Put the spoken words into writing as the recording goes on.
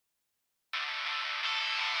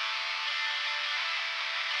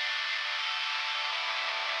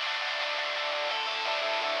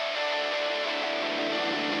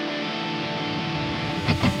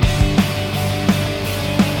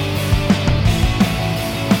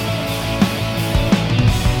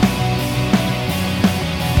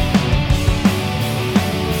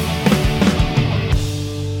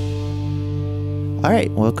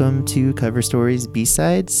right, welcome to Cover Stories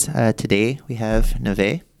B-Sides. Today we have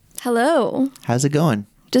Neve. Hello. How's it going?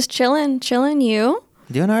 Just chilling. You?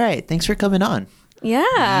 Doing all right. Thanks for coming on.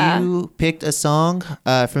 Yeah. You picked a song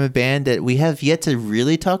from a band that we have yet to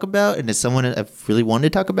really talk about, and it's someone I've really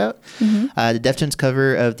wanted to talk about. The Deftones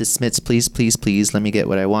cover of the Smiths' Please, Please, Please, Let Me Get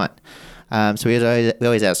What I Want. So we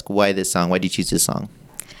always ask, why this song? Why did you choose this song?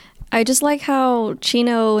 I just like how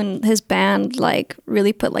Chino and his band like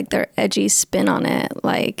really put like their edgy spin on it.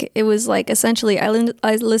 Like it was like essentially I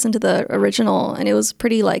listened to the original and it was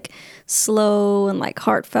pretty like slow and like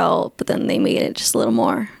heartfelt, but then they made it just a little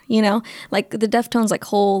more, like the Deftones like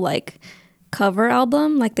whole like cover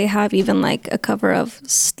album. Like they have even like a cover of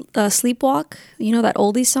Sleepwalk, that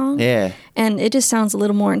oldie song. Yeah. And it just sounds a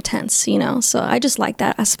little more intense, so I just like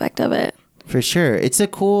that aspect of it. For sure. It's a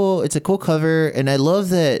cool cover, and I love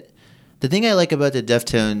that. The thing I like about the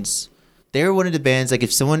Deftones, they're one of the bands, like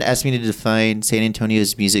if someone asked me to define San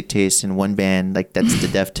Antonio's music taste in one band, like that's the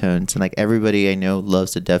Deftones. And like everybody I know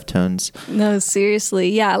loves the Deftones. No,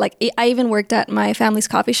 seriously. Yeah. Like I even worked at my family's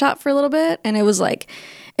coffee shop for a little bit, and it was like,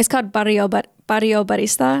 it's called Barrio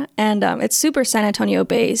Barista, and it's super San Antonio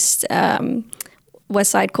based,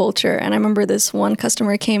 West Side culture. And I remember this one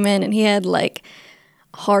customer came in and he had like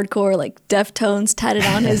hardcore like Deftones tatted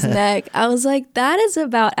on his neck. I was like, that is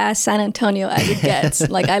about as San Antonio as it gets.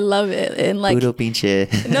 Like I love it. And like Puro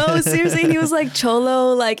pinche. No, seriously, he was like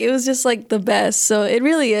cholo, like it was just like the best. So it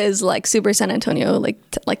really is like super San Antonio,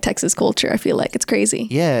 like Texas culture. I feel like it's crazy.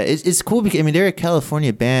 Yeah, it's cool because they're a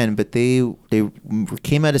California band, but they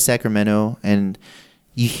came out of Sacramento, and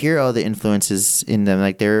you hear all the influences in them.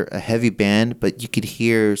 Like they're a heavy band, but you could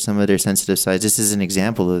hear some of their sensitive sides. This is an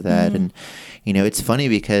example of that. And it's funny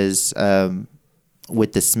because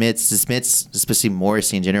with the Smiths, especially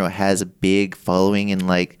Morrissey in general, has a big following in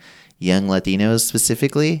like young Latinos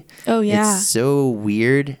specifically. Oh yeah. It's so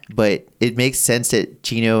weird, but it makes sense that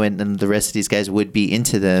Chino and the rest of these guys would be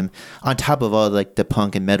into them, on top of all like the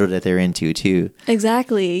punk and metal that they're into too.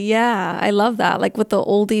 Exactly. Yeah. I love that. Like with the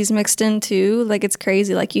oldies mixed in too. Like it's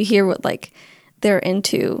crazy. Like you hear what like they're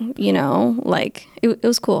into, like it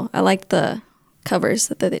was cool. I liked the covers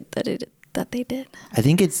that they did. I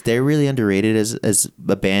think they're really underrated as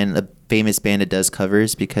a band, a famous band that does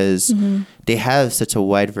covers, because they have such a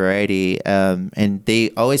wide variety, and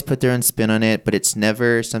they always put their own spin on it, but it's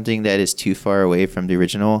never something that is too far away from the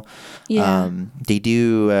original. Yeah. They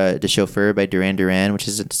do The Chauffeur by Duran Duran, which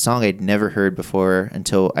is a song I'd never heard before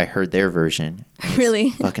until I heard their version. Really?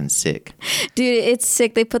 Fucking sick. Dude, it's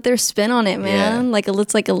sick. They put their spin on it, man. Yeah. Like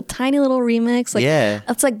it's like a tiny little remix. Like yeah.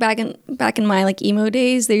 It's like back in my like emo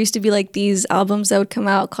days, there used to be like these albums that would come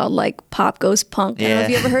out called like Pop Goes Punk. I don't know if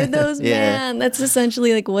you ever heard those. Yeah. Man, that's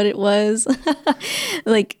essentially like what it was.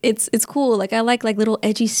 Like it's cool. Like I like little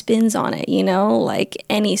edgy spins on it, like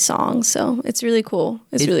any song. So it's really cool.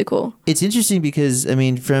 It's really cool. It's interesting because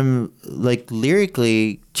from like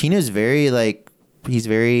lyrically, Chino's very like, he's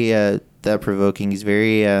very thought-provoking. He's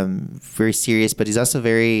very very serious, but he's also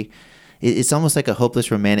very, it's almost like a hopeless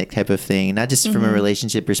romantic type of thing, not just from a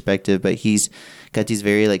relationship perspective, but he's got these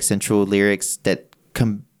very like central lyrics that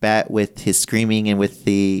combat with his screaming and with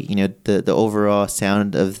the the overall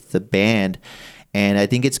sound of the band. And I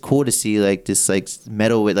think it's cool to see like this like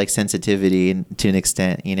metal with like sensitivity and to an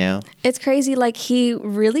extent, It's crazy. Like he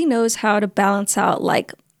really knows how to balance out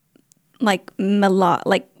like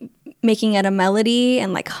making it a melody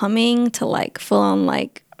and like humming to like full on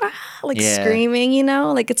like screaming,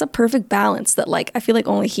 like it's a perfect balance that like I feel like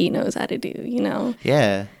only he knows how to do,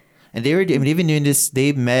 Yeah. And they were even doing this,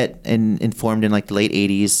 they met and formed in like the late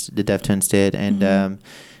 80s, the Deftones did, and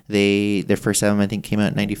their first album I think came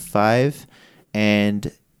out in 95, and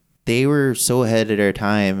they were so ahead of their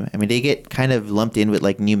time. They get kind of lumped in with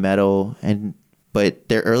like new metal, but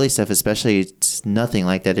their early stuff especially, it's nothing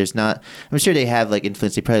like that. I'm sure they have like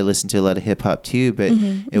influence, they probably listen to a lot of hip hop too, but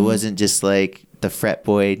it wasn't just like the frat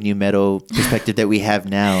boy new metal perspective that we have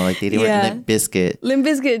now. Like they weren't Limp Bizkit. Limp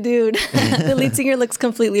Bizkit, dude. The lead singer looks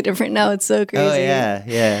completely different now. It's so crazy. Oh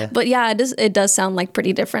yeah. But yeah, it does sound like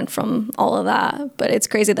pretty different from all of that. But it's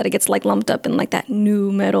crazy that it gets like lumped up in like that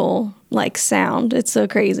new metal like sound. It's so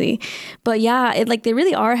crazy. But yeah, it like they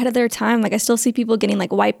really are ahead of their time. Like I still see people getting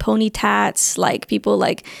like white pony tats. Like people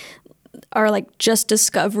like are like just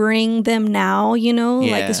discovering them now,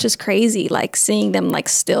 Like it's just crazy like seeing them like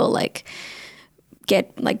still like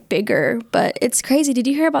get like bigger. But it's crazy. Did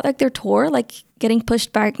you hear about like their tour like getting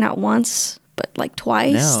pushed back not once but like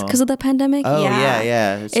twice because of the pandemic? Oh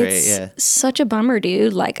yeah, that's right. Yeah, such a bummer,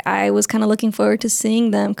 dude. Like I was kind of looking forward to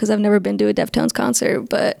seeing them because I've never been to a Deftones concert,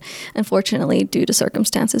 but unfortunately due to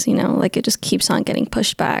circumstances, like it just keeps on getting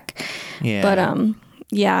pushed back. Yeah. But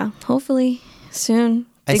Yeah, hopefully soon.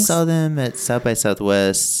 I saw them at South by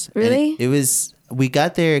Southwest. Really? It was, we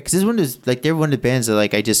got there because this one was like, they're one of the bands that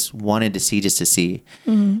like I just wanted to see just to see.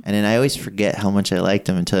 And then I always forget how much I liked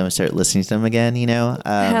them until I start listening to them again, you know?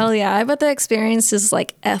 Hell yeah. I bet the experience is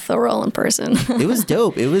like ethereal in person. It was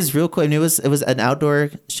dope. It was real cool. I mean, it was an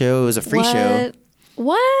outdoor show. It was a free show.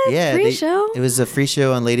 What? Yeah. Free show? It was a free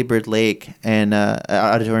show on Lady Bird Lake and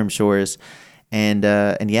Auditorium Shores. And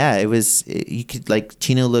yeah, you could like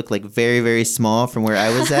Chino looked like very, very small from where I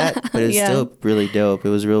was at, but it was still really dope. It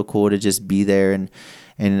was real cool to just be there. And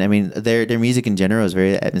I mean, their music in general is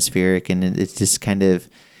very atmospheric, and it's just kind of,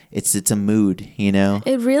 it's a mood, you know?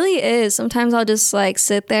 It really is. Sometimes I'll just like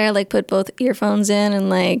sit there, like put both earphones in, and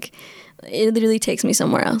like it literally takes me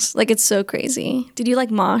somewhere else. Like it's so crazy. Did you like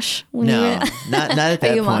mosh? When No, you were... not at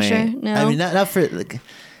that Are you a point. mosher? No. I mean, not for like.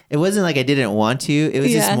 It wasn't like I didn't want to. It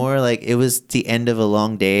was just more like it was the end of a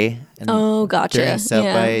long day. And Oh, gotcha. during South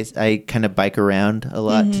by, I kind of bike around a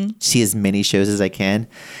lot to see as many shows as I can. And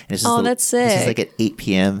it's just that's It's just sick. like at 8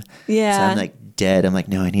 p.m. Yeah. So I'm like dead. I'm like,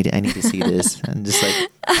 no, I need to see this. I'm just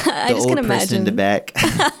like I the just old can person in the back,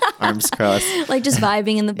 arms crossed. like just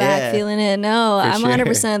vibing in the back, Yeah, feeling it. No, I'm sure.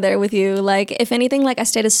 100% there with you. Like if anything, like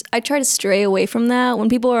I try to stray away from that. When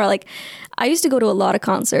people are like, I used to go to a lot of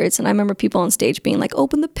concerts, and I remember people on stage being like,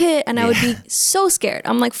 open the pit, and I would be so scared.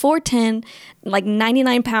 I'm like 4'10", like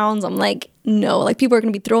 99 pounds. I'm like, no, like people are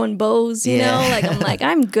gonna be throwing bows, you know? Like I'm like,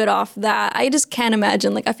 I'm good off that. I just can't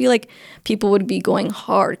imagine. Like I feel like people would be going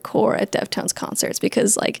hardcore at Deftones concerts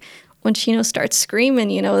because like when Chino starts screaming,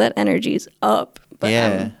 you know, that energy's up.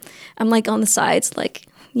 But I'm like on the sides, like,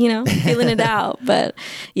 you know, feeling it out. But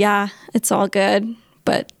yeah, it's all good.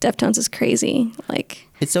 But Deftones is crazy. Like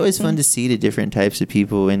It's always fun to see the different types of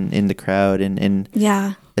people in the crowd, and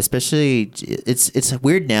yeah, especially it's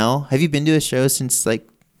weird now. Have you been to a show since like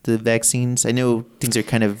the vaccines? I know things are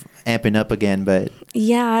kind of amping up again, but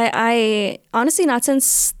yeah, I honestly not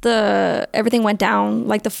since everything went down,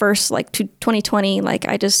 like the first like 2020. Like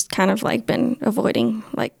I just kind of like been avoiding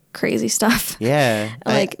like crazy stuff. yeah.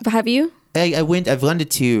 Like, have you? I've gone to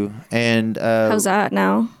two, and How's that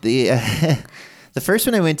now? The first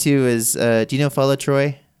one I went to is do you know Follow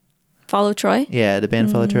Troy? Follow Troy? Yeah, the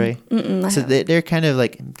band Follow Troy. So they're kind of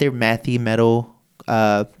like, they're mathy metal,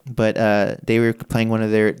 but they were playing one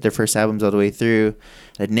of their first albums all the way through.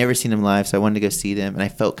 I'd never seen them live, so I wanted to go see them, and I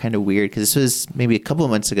felt kind of weird because this was maybe a couple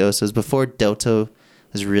of months ago, so it was before Delta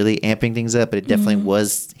was really amping things up, but it definitely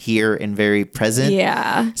was here and very present.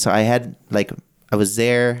 Yeah. So I was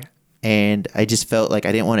there, and I just felt like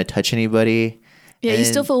I didn't want to touch anybody. Yeah, you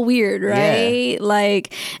still feel weird, right? Yeah.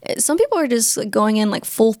 Like some people are just like, going in like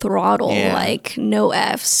full throttle, Yeah. like no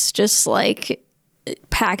Fs, just like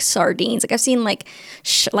packed sardines. Like I've seen like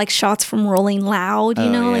shots from Rolling Loud,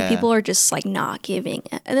 you know, like people are just like not giving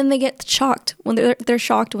it. And then they get shocked when they're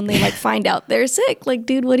shocked when they like find out they're sick. Like,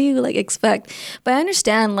 dude, what do you like expect? But I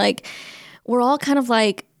understand like we're all kind of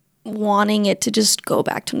like wanting it to just go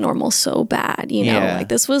back to normal so bad, you know? Yeah. Like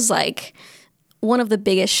this was like one of the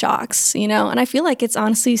biggest shocks, you know? And I feel like it's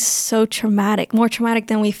honestly so traumatic, more traumatic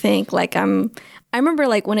than we think. Like I remember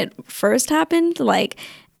like when it first happened, like,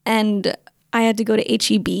 and I had to go to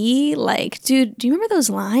HEB, like, dude, do you remember those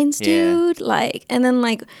lines, dude? Yeah. Like, and then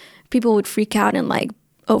like people would freak out and like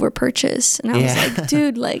over purchase. And I was like,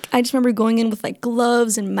 dude, like, I just remember going in with like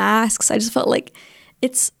gloves and masks. I just felt like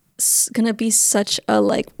it's gonna be such a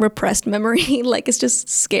like repressed memory. Like, it's just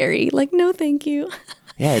scary. Like, no, thank you.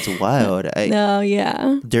 Yeah, it's wild. No,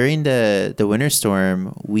 yeah. During the winter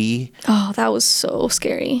storm, Oh, that was so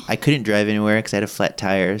scary. I couldn't drive anywhere because I had a flat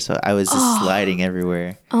tire, so I was just sliding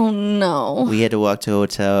everywhere. Oh, no. We had to walk to a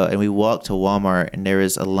hotel, and we walked to Walmart, and there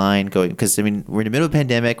was a line going, because I mean, we're in the middle of a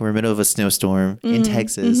pandemic, we're in the middle of a snowstorm in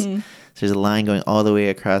Texas. So there's a line going all the way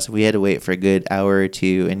across. We had to wait for a good hour or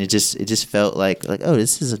two, and it just felt like oh,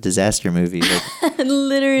 this is a disaster movie. Like,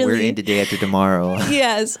 Literally. we're into day after tomorrow.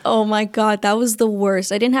 Yes. Oh my God. That was the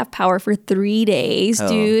worst. I didn't have power for 3 days,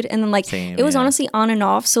 dude. And then like same, it was yeah. honestly on and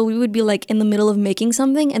off. So we would be like in the middle of making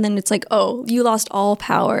something, and then it's like, oh, you lost all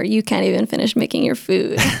power. You can't even finish making your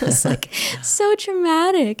food. It was like so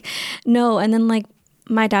traumatic. No, and then like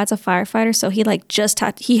my dad's a firefighter, so he like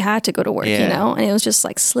he had to go to work, you know, and it was just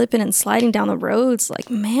like slipping and sliding down the roads. Like,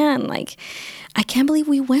 man, like I can't believe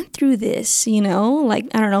we went through this, you know. Like,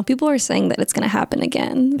 I don't know. People are saying that it's gonna happen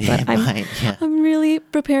again, but I'm really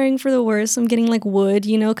preparing for the worst. I'm getting like wood,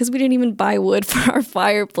 you know, because we didn't even buy wood for our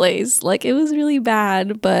fireplace. Like, it was really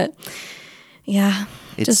bad, but yeah,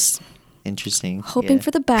 It's just interesting. hoping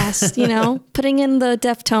for the best, you know, putting in the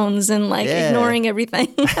Deftones and like ignoring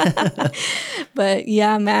everything. But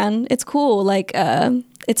yeah, man, it's cool. Like,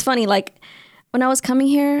 it's funny. Like, when I was coming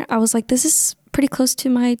here, I was like, this is pretty close to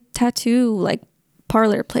my tattoo like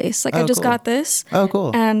parlor place. Like I just cool. got this. Oh,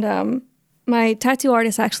 cool. And my tattoo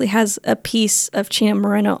artist actually has a piece of Chino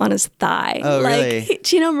Moreno on his thigh. Oh, like, really?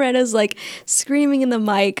 Chino Moreno's like screaming in the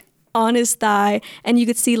mic on his thigh, and you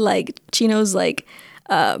could see like Chino's like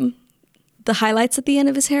the highlights at the end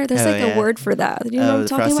of his hair. There's like a word for that. You know what I'm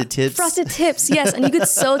talking frosted about? tips? Frosted tips, yes. And you could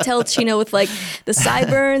so tell Chino with like the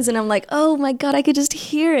sideburns, and I'm like, oh my God, I could just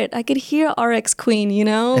hear it. I could hear RX Queen, you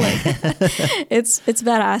know? Like it's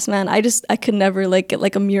badass, man. I could never like get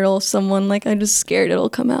like a mural of someone. Like I'm just scared it'll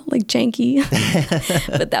come out like janky.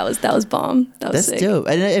 But that was bomb. That's sick. Dope.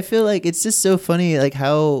 And I feel like it's just so funny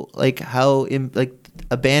how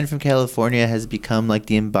a band from California has become like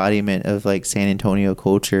the embodiment of like San Antonio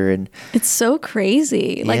culture, and it's so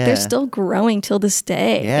crazy. Like they're still growing till this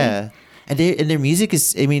day. Yeah. And their music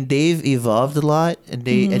is, I mean, they've evolved a lot, and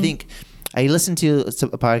I think I listened to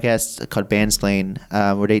a podcast called Bandsplain,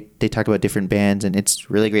 where they talk about different bands, and it's a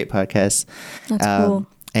really great podcast. That's cool.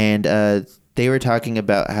 And they were talking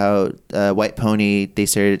about how White Pony, they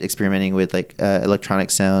started experimenting with like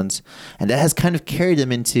electronic sounds, and that has kind of carried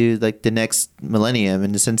them into like the next millennium,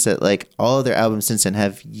 in the sense that like all of their albums since then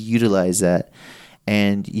have utilized that.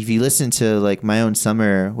 And if you listen to like My Own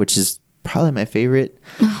Summer, which is probably my favorite.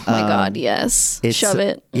 Oh my God, yes. Shove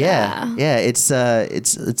it. Yeah.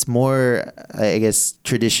 It's more, I guess,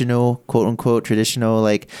 traditional, quote unquote, traditional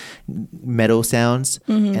like metal sounds.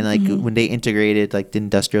 And like when they integrated like the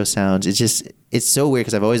industrial sounds, it's so weird,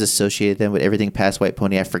 because I've always associated them with everything past White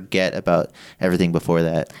Pony. I forget about everything before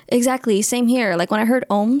that. Exactly. Same here. Like when I heard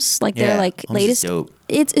Ohms, like their like Ohms latest, is dope.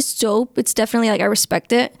 It's dope. It's definitely like, I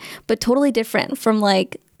respect it, but totally different from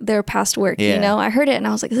like their past work. You know, I heard it and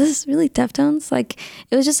I was like, this is really Deftones. Like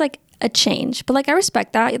it was just like a change, but like I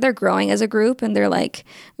respect that they're growing as a group and they're like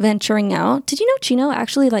venturing out. Did you know Chino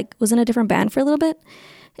actually like was in a different band for a little bit?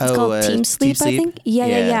 It's called Team Sleep, I think.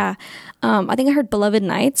 Yeah. I think I heard Beloved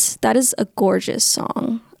Nights. That is a gorgeous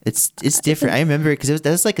song. It's different. I remember, because that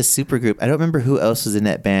was like a super group. I don't remember who else was in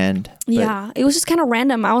that band. Yeah, it was just kind of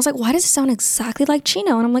random. I was like, why does it sound exactly like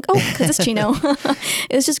Chino? And I'm like, oh, because it's Chino.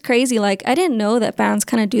 It was just crazy. Like I didn't know that bands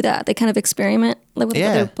kind of do that. They kind of experiment like with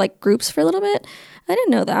other like groups for a little bit. I didn't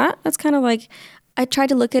know that. That's kind of like, I tried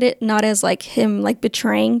to look at it not as like him like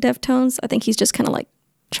betraying Deftones. I think he's just kind of like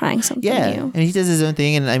trying something new. And he does his own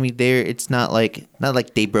thing, and I mean, it's not like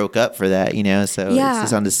they broke up for that, you know. So it's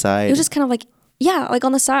just on the side. It was just kind of like, like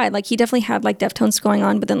on the side. Like he definitely had like Deftones going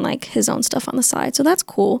on, but then like his own stuff on the side. So that's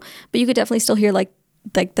cool. But you could definitely still hear like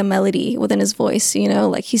the melody within his voice, you know,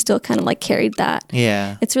 like he still kind of like carried that.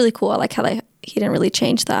 Yeah. It's really cool. I like how he didn't really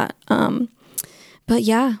change that. But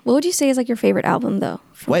yeah, what would you say is like your favorite album though?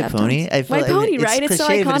 White Pony. White Pony, right? It's so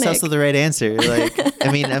iconic. But it's also the right answer. Like,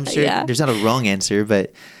 I mean, I'm sure there's not a wrong answer,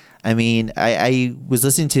 but I mean, I was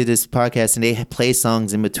listening to this podcast and they play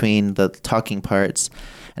songs in between the talking parts.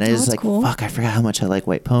 And I was like, cool. Fuck, I forgot how much I like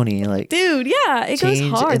White Pony. Like, dude, yeah, it goes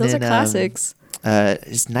hard. Those are classics.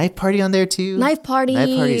 Is Knife Party on there too? Knife Party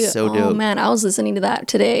is so dope. Oh man, I was listening to that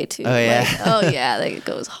today too. Oh yeah. Like, it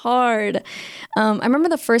goes hard. I remember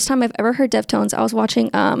the first time I've ever heard Deftones, I was watching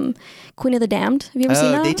Queen of the Damned. Have you ever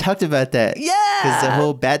seen that? They talked about that. Yeah. Because the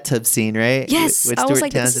whole bathtub scene, right? Yes. With I was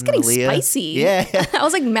like, Townsend, this is getting spicy. Yeah. I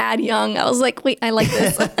was like mad young. I was like, wait, I like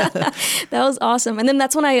this. That was awesome. And then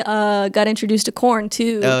that's when I got introduced to Korn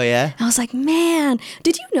too. Oh yeah. I was like, man,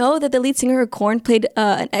 did you know that the lead singer of Korn played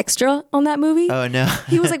an extra on that movie? Oh no.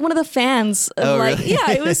 He was like one of the fans. Of really?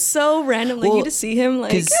 Yeah, it was so random. Like you to see him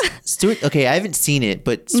like. Stuart. Okay, I haven't seen it,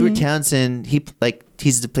 but Stuart Townsend, he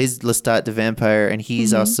plays Lestat the vampire, and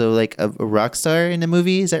he's also like a rock star in the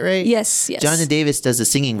movie. Is that right? Yes. Jonathan Davis does the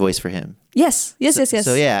singing voice for him. Yes.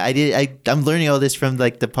 So yeah, I'm learning all this from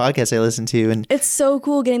like the podcast I listen to, and it's so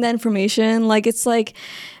cool getting that information. Like it's like,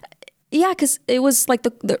 yeah, because it was like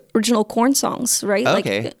the original Korn songs, right?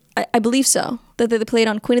 Okay. Like, I believe so. That they played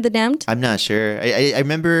on Queen of the Damned. I'm not sure. I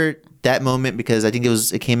remember that moment because I think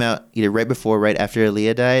it came out either right before or right after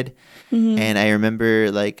Aaliyah died, and I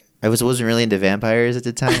remember like. I wasn't really into vampires at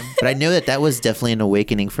the time, but I know that was definitely an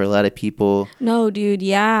awakening for a lot of people. No, dude,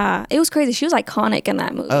 yeah. It was crazy. She was iconic in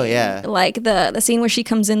that movie. Oh, yeah. Like the scene where she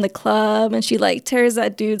comes in the club and she like tears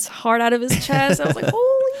that dude's heart out of his chest. I was like,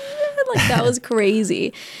 holy shit. Like that was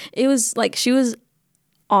crazy. It was like, she was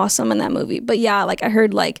awesome in that movie. But yeah, like I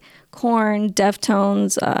heard like Korn,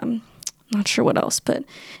 Deftones, not sure what else, but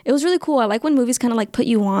it was really cool. I like when movies kind of like put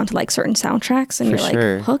you on to like certain soundtracks and you're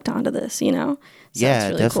like hooked onto this, you know? So yeah,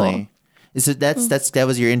 really definitely. Cool. So that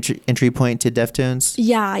was your entry point to Deftones?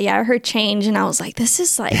 Yeah. I heard Change and I was like, this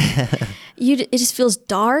is like, it just feels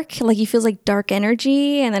dark. Like you feels like dark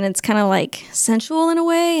energy, and then it's kind of like sensual in a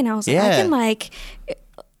way. And I was like, I can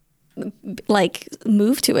like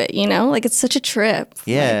move to it, you know? Like it's such a trip.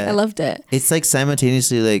 Yeah. Like, I loved it. It's like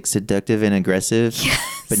simultaneously like seductive and aggressive,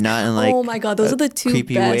 but not in like oh my god, those are the two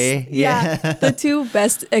creepy best. way. Yeah, the two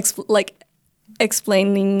best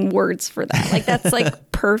explaining words for that. Like that's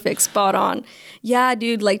like perfect, spot on. Yeah,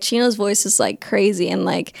 dude, like Chino's voice is like crazy, and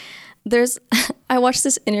like I watched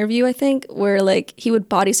this interview, I think, where like he would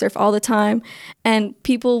body surf all the time, and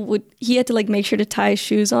he had to like make sure to tie his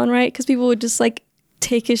shoes on right, because people would just like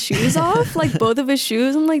take his shoes off, like both of his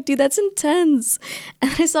shoes. I'm like, dude, that's intense.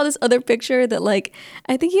 And I saw this other picture that like,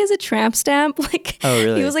 I think he has a tramp stamp. Like, oh,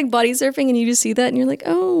 really? He was like body surfing, and you just see that, and you're like,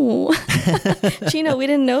 oh, Chino, we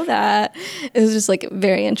didn't know that. It was just like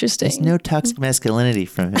very interesting. There's no toxic masculinity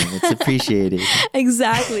from him. It's appreciated.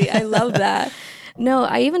 Exactly. I love that. No,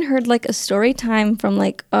 I even heard like a story time from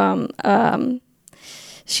like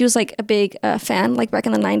she was like a big fan like back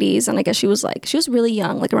in the 90s, and I guess she was really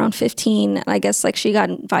young, like around 15, and I guess like she got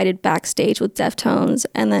invited backstage with Deftones,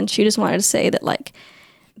 and then she just wanted to say that like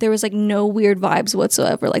there was like no weird vibes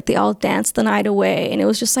whatsoever, like they all danced the night away, and it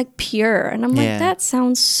was just like pure, and I'm like, that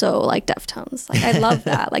sounds so like Deftones. Like I love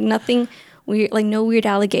that. Like nothing weird, like no weird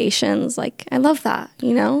allegations. Like I love that,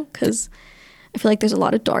 you know, because I feel like there's a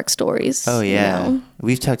lot of dark stories. Oh yeah, you know?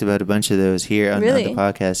 We've talked about a bunch of those here on the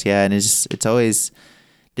podcast. Yeah, and it's always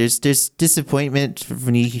there's disappointment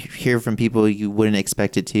when you hear from people you wouldn't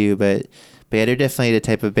expect it to, but yeah, they're definitely the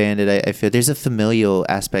type of band that I feel there's a familial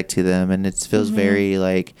aspect to them, and it feels very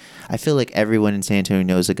like I feel like everyone in San Antonio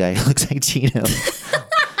knows a guy who looks like Chino.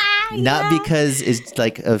 Not because it's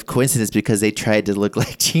like a coincidence, because they tried to look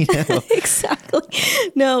like Chino. Exactly.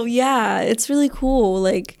 No, yeah, it's really cool.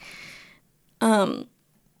 Like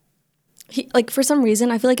like for some reason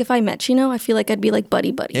I feel like if I met Chino, I feel like I'd be like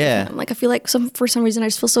buddy with him. Like I feel like for some reason I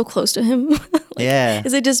just feel so close to him. Like,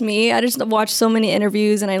 is it just me? I just watch so many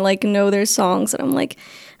interviews, and I like know their songs, and I'm like,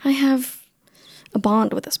 I have a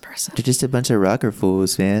bond with this person. They're just a bunch of rocker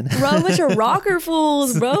fools, man. Bro, a bunch of rocker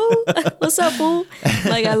fools, bro. What's up, fool?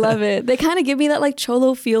 Like I love it. They kind of give me that like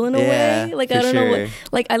cholo feel in a way. Like I don't know what.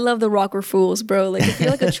 Like I love the rocker fools, bro. Like if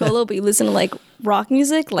you're like a cholo but you listen to like rock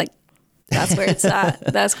music, like that's where it's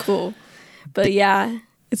at. That's cool. But yeah,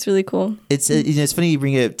 it's really cool. It's it's funny you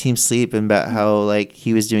bring up Team Sleep and about how like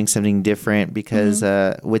he was doing something different, because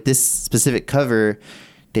with this specific cover,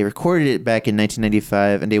 they recorded it back in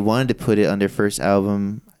 1995, and they wanted to put it on their first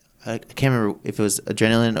album. I can't remember if it was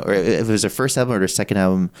Adrenaline or if it was their first album or their second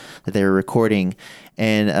album that they were recording,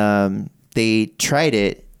 and they tried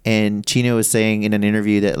it. And Chino was saying in an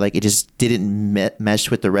interview that like it just didn't mesh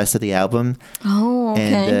with the rest of the album. Oh, okay.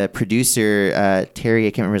 And the producer Terry, I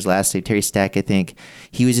can't remember his last name, Terry Stack, I think,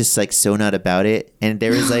 he was just like so not about it. And there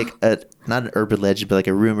was like not an urban legend, but like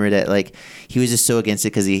a rumor that like he was just so against it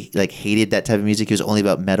because he like hated that type of music. He was only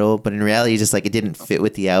about metal, but in reality, just like it didn't fit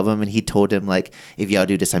with the album. And he told him like, if y'all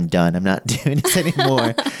do this, I'm done. I'm not doing this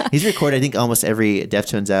anymore. He's recorded, I think, almost every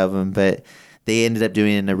Deftones album, but they ended up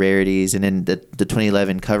doing it in the rarities, and then the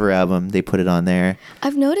 2011 cover album, they put it on there.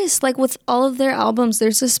 I've noticed, like, with all of their albums,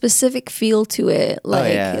 there's a specific feel to it.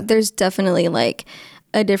 Like, there's definitely, like,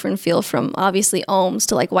 a different feel from, obviously, Ohms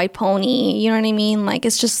to, like, White Pony. You know what I mean? Like,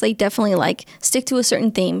 it's just, they definitely, like, stick to a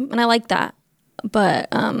certain theme, and I like that.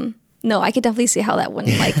 But, no, I could definitely see how that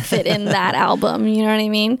wouldn't, like, fit in that album. You know what I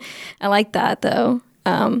mean? I like that, though.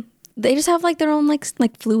 They just have like their own like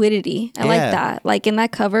fluidity. I like that. Like in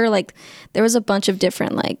that cover, like there was a bunch of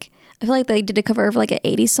different like I feel like they did a cover of like an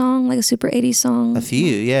 80s song, like a super 80s song. A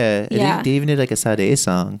few, yeah. They even did like a Sade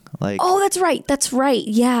song. Like oh, that's right. That's right.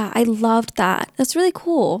 Yeah, I loved that. That's really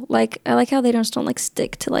cool. Like I like how they don't like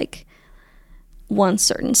stick to like one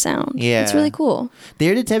certain sound. Yeah, it's really cool.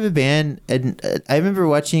 They're the type of band, and I remember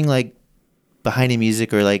watching like Behind the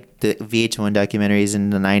Music or like the VH1 documentaries in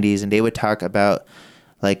the 90s, and they would talk about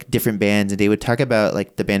like different bands, and they would talk about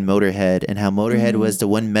like the band Motorhead and how Motorhead was the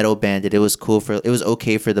one metal band that it was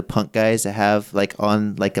okay for the punk guys to have like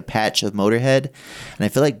on like a patch of Motorhead. And I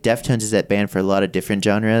feel like Deftones is that band for a lot of different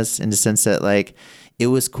genres, in the sense that like it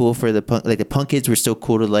was cool for the punk, like the punk kids were still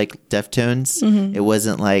cool to like Deftones. It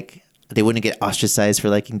wasn't like they wouldn't get ostracized for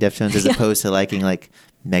liking Deftones as opposed to liking like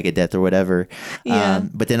Megadeth or whatever.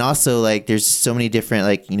 But then also like there's so many different,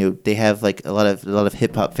 like, you know, they have like a lot of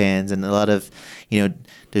hip hop fans and a lot of, you know,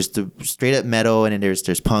 there's the straight up metal, and then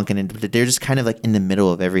there's punk, and then they're just kind of like in the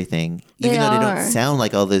middle of everything. Even though they don't sound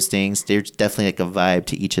like all those things, there's definitely like a vibe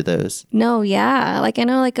to each of those. No, yeah. Like I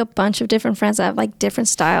know like a bunch of different friends that have like different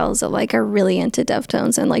styles that like are really into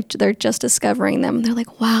Deftones, and like they're just discovering them. They're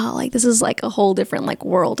like, wow, like this is like a whole different like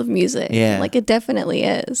world of music. Yeah. Like it definitely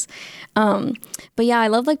is. But yeah, I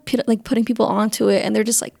love like putting people onto it, and they're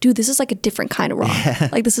just like, dude, this is like a different kind of rock. Yeah.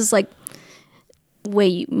 Like this is like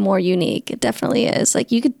way more unique. It definitely is.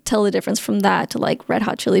 Like you could tell the difference from that to like Red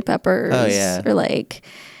Hot Chili Peppers or like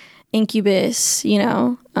Incubus, you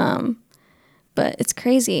know. But it's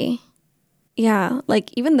crazy. Yeah,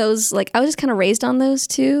 like even those, like I was just kind of raised on those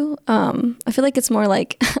too. I feel like it's more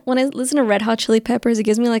like when I listen to Red Hot Chili Peppers, it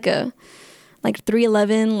gives me like a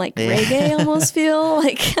 311 like reggae almost feel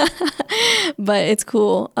like. But it's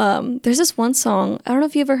cool. There's this one song, I don't know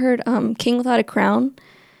if you ever heard King Without a Crown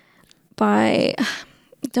by, I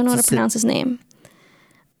don't know how to pronounce his name.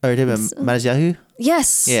 Oh, Matisyahu?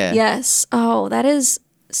 Yes. Yeah. Yes. Oh, that is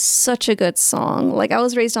such a good song. Like I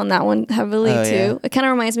was raised on that one heavily too. Yeah. It kind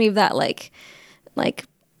of reminds me of that like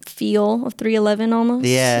feel of 311 almost.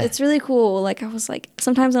 Yeah. It's really cool. Like I was like,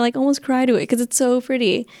 sometimes I like almost cry to it because it's so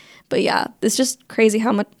pretty. But yeah, it's just crazy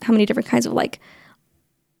how many different kinds of like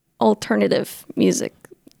alternative music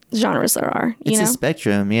genres there are. It's a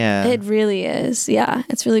spectrum, yeah. It really is. Yeah,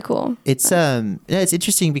 it's really cool. It's it's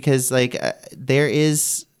interesting because like there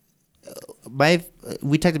is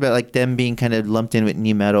we talked about like them being kind of lumped in with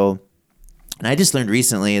new metal, and I just learned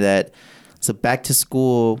recently that Back to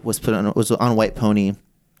School was on White Pony,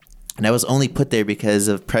 and I was only put there because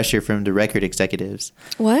of pressure from the record executives.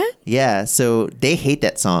 What? Yeah, so they hate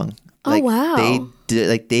that song. Like, oh wow!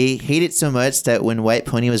 They hate it so much that when White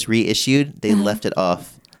Pony was reissued, they left it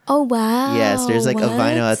off. Oh wow! Yes, there's like a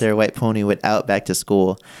vinyl out there, White Pony, without Back to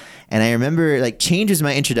School. And I remember like Change was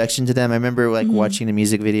my introduction to them. I remember like watching the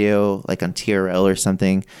music video like on TRL or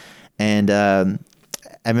something. And I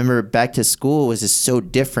remember Back to School was just so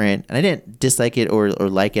different. And I didn't dislike it or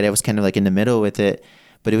like it. I was kind of like in the middle with it.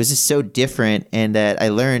 But it was just so different. And that I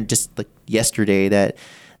learned just like yesterday that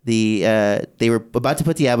they were about to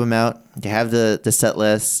put the album out. They have the set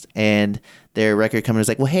list, and their record company was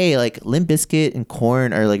like, well, hey, like Limp Bizkit and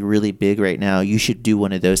Korn are like really big right now. You should do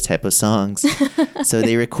one of those type of songs. So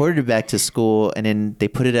they recorded it Back to School, and then they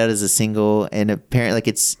put it out as a single. And apparently, like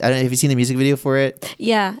I don't know, have you seen the music video for it?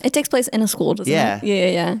 Yeah, it takes place in a school, doesn't it?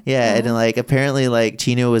 Yeah. And then like apparently like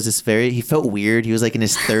Chino was just he felt weird. He was like in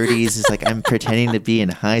his 30s. It's like, I'm pretending to be in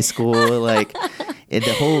high school. Like and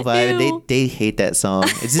the whole vibe. And they hate that song.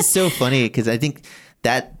 It's just so funny because I think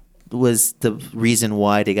that was the reason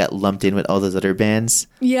why they got lumped in with all those other bands.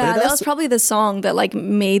 Yeah, that was probably the song that like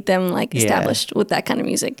made them like established with that kind of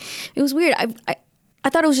music. It was weird. I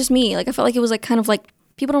thought it was just me. Like I felt like it was like kind of like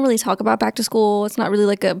people don't really talk about Back to School. It's not really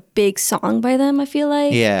like a big song by them, I feel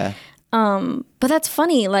like. Yeah. But that's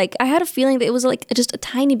funny. Like I had a feeling that it was like just a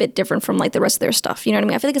tiny bit different from like the rest of their stuff. You know what I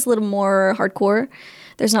mean? I feel like it's a little more hardcore.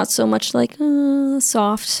 There's not so much like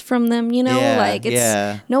soft from them, you know? Like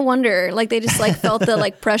it's no wonder. Like they just like felt the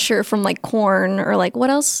like pressure from like Korn or like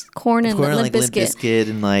what else? Korn and Limp Bizkit. Limp Bizkit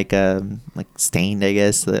and like Stained, I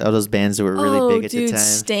guess. All those bands that were really big at the time.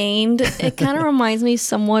 Stained. It kind of reminds me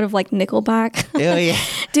somewhat of like Nickelback. Oh yeah.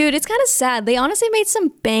 Dude, it's kind of sad. They honestly made some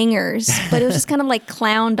bangers, but it was just kind of like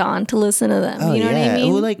clowned on to listen to them. You know what I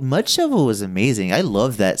mean? Well, like Mud Shovel was amazing. I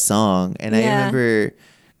love that song. And I remember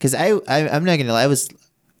because I'm not gonna lie,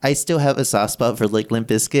 I still have a soft spot for like Limp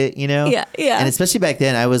Bizkit, you know? Yeah. And especially back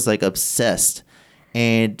then, I was like obsessed.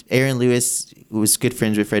 And Aaron Lewis was good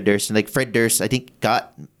friends with Fred Durst. And like Fred Durst, I think,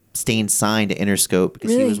 got Staind signed to Interscope because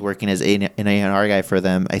he was working as an A&R guy for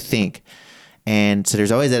them, I think. And so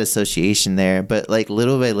there's always that association there. But like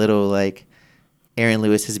little by little, like Aaron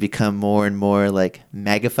Lewis has become more and more like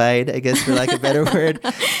magnified, I guess, for lack of a better word.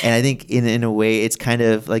 And I think in a way, it's kind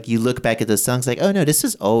of like you look back at those songs like, oh no, this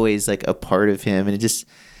was always like a part of him. And it just...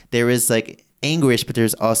 there was like anguish, but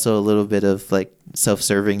there's also a little bit of like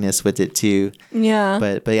self-servingness with it too. Yeah.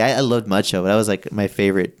 But yeah, I loved much of it. That was like my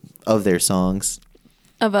favorite of their songs.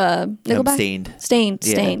 Of Nickelback? Stained.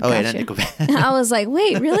 Stained. Oh, yeah, not Nickelback. I was like,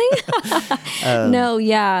 wait, really? No,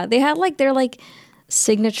 yeah. They had like their like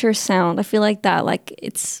signature sound. I feel like that like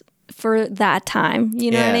it's for that time.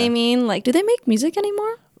 You know what I mean? Like, do they make music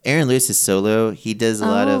anymore? Aaron Lewis is solo. He does a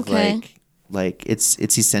lot of like it's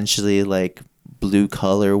essentially like blue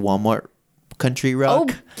collar Walmart country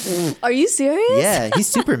rock. Oh, are you serious? Yeah, he's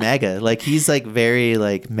super MAGA. Like he's like very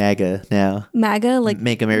like MAGA now. MAGA, like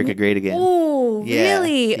Make America Great Again. Oh,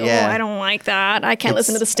 really? Yeah. Oh, I don't like that. I can't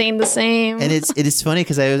listen to the Stained the same. And it is funny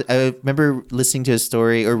because I remember listening to a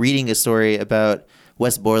story or reading a story about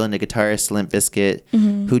Wes Borland, a guitarist, Limp Bizkit,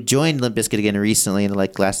 who joined Limp Bizkit again recently in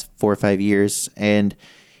like the last 4 or 5 years, and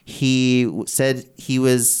he said he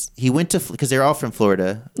went to, because they're all from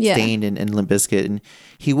Florida, Staind and Limp Bizkit, and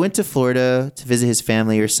he went to Florida to visit his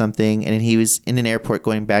family or something, and then he was in an airport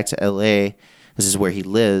going back to LA. This is where he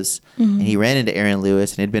lives, and he ran into Aaron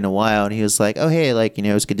Lewis, and it had been a while, and he was like, "Oh, hey, like, you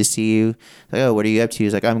know, it's good to see you." Like, "Oh, what are you up to?" He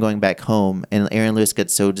was like, "I'm going back home," and Aaron Lewis got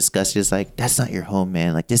so disgusted. He's like, "That's not your home,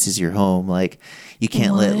 man. Like, this is your home. Like, you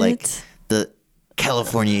can't let like the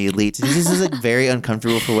California elites." This is like very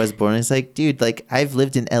uncomfortable for Wes Borland. It's like, dude, like, I've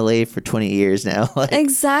lived in LA for 20 years now. Like,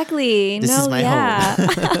 exactly. This is my home.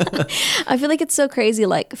 I feel like it's so crazy.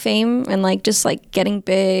 Like fame and like just like getting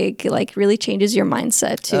big, like really changes your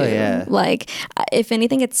mindset too. Oh, yeah. Like if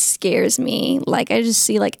anything, it scares me. Like I just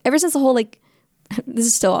see like ever since the whole like, this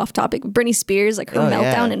is still off topic, Britney Spears, like her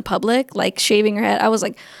meltdown in public, like shaving her head. I was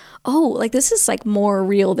like, oh, like this is like more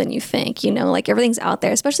real than you think, you know, like everything's out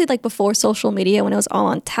there, especially like before social media when it was all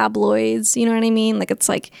on tabloids, you know what I mean? Like it's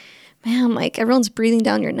like, man, like everyone's breathing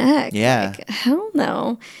down your neck. Yeah. Like, hell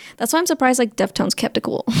no. That's why I'm surprised like Deftones kept it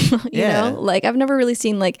cool. you know? Like I've never really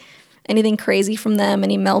seen like anything crazy from them,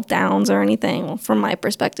 any meltdowns or anything from my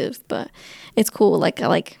perspective, but it's cool. Like I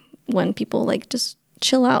like when people like just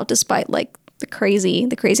chill out despite like the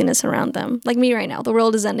craziness around them. Like me right now, the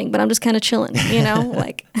world is ending, but I'm just kind of chilling, you know?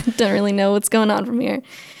 Like don't really know what's going on from here.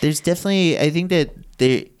 There's definitely, I think that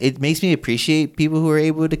it makes me appreciate people who are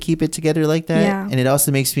able to keep it together like that. Yeah. And it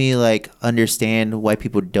also makes me like understand why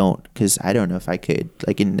people don't, because I don't know if I could,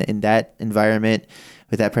 like in that environment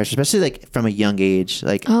with that pressure, especially like from a young age.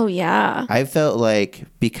 Like, oh yeah, I felt like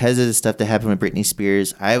because of the stuff that happened with Britney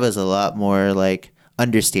Spears, I was a lot more like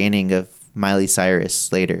understanding of Miley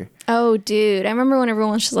Cyrus later. Oh, dude, I remember when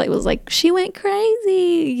everyone was like, she went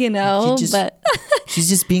crazy, you know, but she's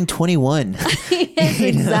just being 21. yes,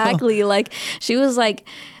 exactly. Like she was like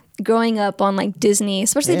growing up on like Disney,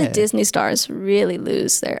 especially the Disney stars really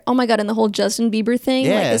lose their, oh my God. And the whole Justin Bieber thing,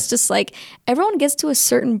 like it's just like everyone gets to a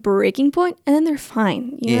certain breaking point and then they're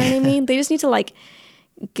fine. You know what I mean? They just need to like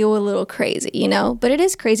go a little crazy, you know, but it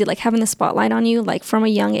is crazy. Like having the spotlight on you, like from a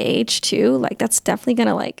young age too, like that's definitely going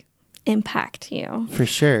to like impact you for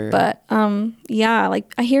sure. But yeah,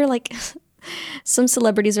 like I hear like some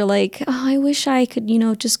celebrities are like, oh, I wish I could, you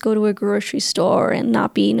know, just go to a grocery store and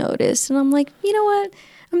not be noticed. And I'm like, you know what,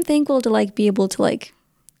 I'm thankful to like be able to like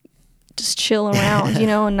just chill around, you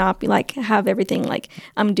know, and not be like have everything like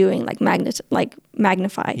I'm doing like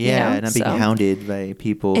magnified. Yeah, you know? and not being hounded by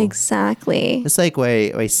people. Exactly. It's like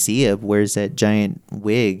why Sia wears that giant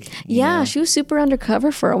wig. Yeah, know? she was super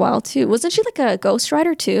undercover for a while too. Wasn't she like a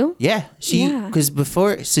ghostwriter too? Yeah, because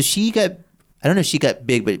before, so she got, I don't know if she got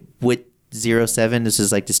big, but with 07, this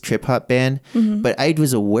is like this trip hop band. But I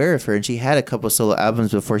was aware of her, and she had a couple solo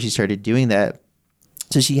albums before she started doing that.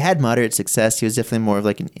 So she had moderate success. She was definitely more of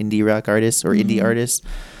like an indie rock artist or indie artist,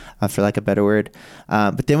 for like a better word.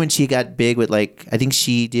 But then when she got big with like, I think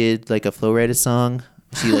she did like a Flo Rida song.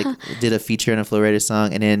 She like did a feature on a Flo Rida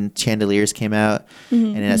song, and then Chandeliers came out,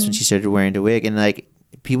 and then that's when she started wearing the wig. And like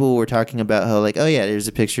people were talking about how like, oh yeah, there's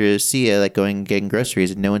a picture of Sia like going and getting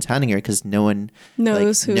groceries, and no one's hounding her because no one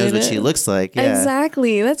knows what she looks like. Yeah.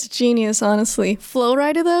 Exactly. That's genius, honestly. Flo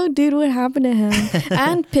Rida though, dude, what happened to him?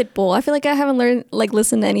 And Pitbull. I feel like I haven't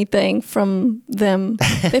listened to anything from them.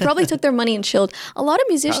 They probably took their money and chilled. A lot of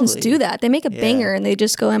musicians do that. They make a banger and they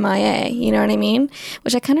just go MIA. You know what I mean?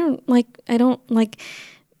 Which I kind of like.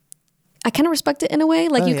 I kind of respect it in a way.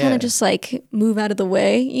 Like you kind of just like move out of the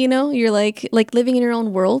way, you know? You're like living in your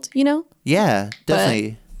own world, you know? Yeah,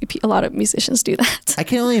 definitely. But a lot of musicians do that. I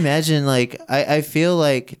can only imagine, like, I feel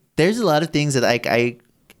like there's a lot of things that I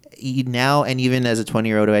now, and even as a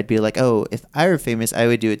 20-year-old, I'd be like, oh, if I were famous, I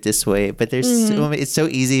would do it this way. But there's it's so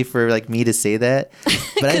easy for like me to say that.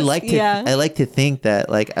 But I like to think that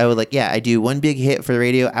like I would like, I do one big hit for the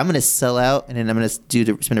radio. I'm gonna sell out, and then I'm gonna spend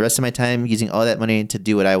the rest of my time using all that money to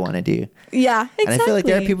do what I want to do. Yeah, exactly. And I feel like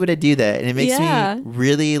there are people that do that, and it makes me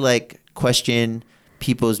really like question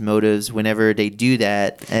people's motives whenever they do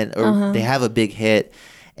that, and or they have a big hit.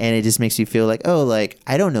 And it just makes you feel like, oh, like,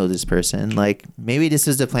 I don't know this person. Like, maybe this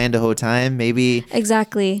was the plan the whole time. Maybe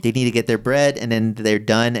exactly they need to get their bread, and then they're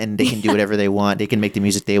done, and they can do whatever they want. They can make the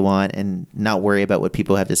music they want and not worry about what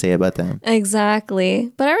people have to say about them.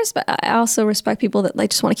 Exactly. But I also respect people that like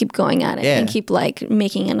just want to keep going at it and keep like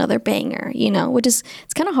making another banger, you know, which is,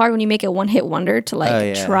 it's kind of hard when you make a one-hit wonder to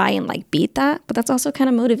like try and like beat that. But that's also kind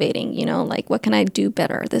of motivating, you know, like what can I do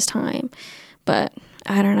better this time? But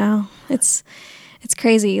I don't know. It's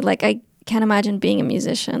crazy. Like, I can't imagine being a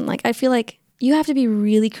musician. Like, I feel like you have to be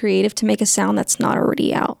really creative to make a sound that's not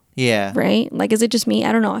already out. Yeah. Right? Like, is it just me?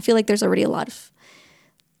 I don't know. I feel like there's already a lot of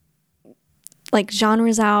like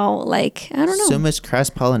genres out. Like, I don't know. So much cross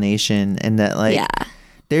pollination, and that like Yeah.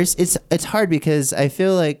 it's hard because I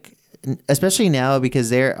feel like, especially now,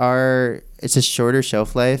 because it's a shorter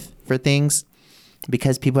shelf life for things,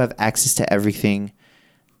 because people have access to everything.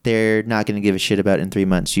 They're not going to give a shit about it in 3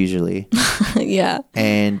 months usually. Yeah.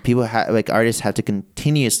 And people like artists have to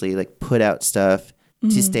continuously like put out stuff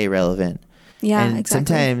to stay relevant. Yeah, and exactly.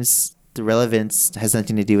 sometimes the relevance has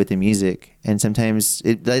nothing to do with the music, and sometimes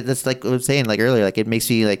that's like what I was saying like earlier, like it makes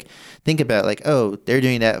me like think about like, oh, they're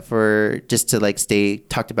doing that for just to like stay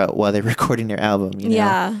talked about while they're recording their album, you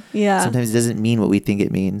know? Yeah. Sometimes it doesn't mean what we think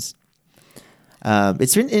it means.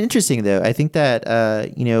 It's interesting though. I think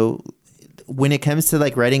that you know, when it comes to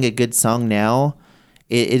like writing a good song now,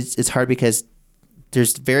 it's hard because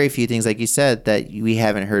there's very few things, like you said, that we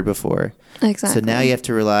haven't heard before. Exactly. So now you have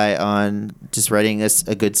to rely on just writing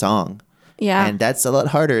a good song. Yeah. And that's a lot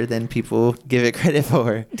harder than people give it credit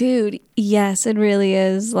for. Dude, yes, it really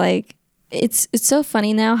is. Like, it's so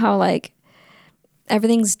funny now how like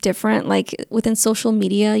everything's different. Like within social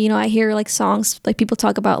media, you know, I hear like songs, like people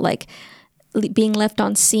talk about like being left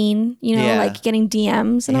on scene, you know, like getting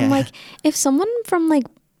DMs. And I'm like, if someone from like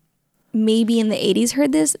maybe in the 80s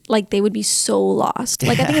heard this, like they would be so lost.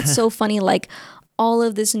 Like I think it's so funny, like all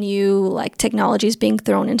of this new like technology is being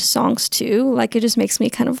thrown into songs too. Like it just makes me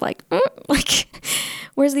kind of like like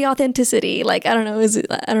where's the authenticity? Like I don't know,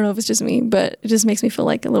 I don't know if it's just me, but it just makes me feel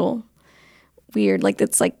like a little weird. Like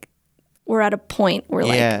it's like we're at a point where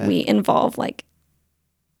like we involve like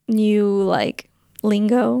new like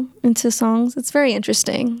lingo into songs. It's very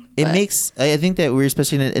interesting. I think that we're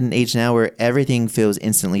especially in an age now where everything feels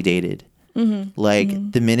instantly dated.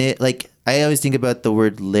 Like the minute, like I always think about the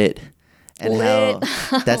word lit and how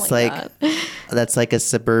that's that's like a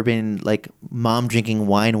suburban like mom drinking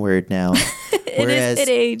wine word now. Whereas it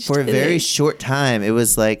aged. For a very short time, it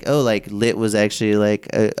was like, oh, like lit was actually like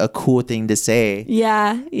a cool thing to say.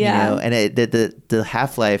 Yeah. You know, and the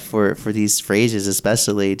half life for these phrases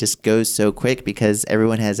especially just goes so quick because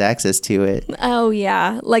everyone has access to it. Oh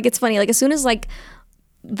yeah, like it's funny. Like as soon as like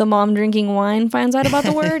the mom drinking wine finds out about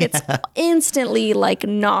the word, it's instantly like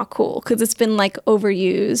not cool because it's been like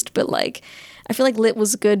overused. But like, I feel like lit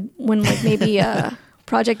was good when like maybe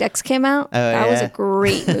Project X came out. That was a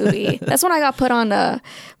great movie. That's when I got put on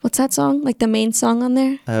what's that song? Like the main song on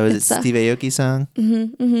there. Oh, is it Steve Aoki song?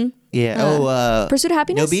 Yeah. Pursuit of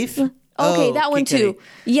Happiness. No Beef. Okay, that one Kid too. Cudi.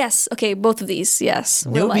 Yes. Okay, both of these. Yes.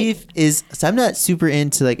 No Beef is. So I'm not super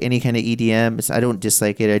into like any kind of EDM. I don't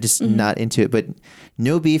dislike it. I just not into it. But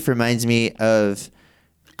No Beef reminds me of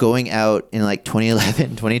going out in like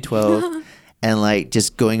 2011, 2012, and like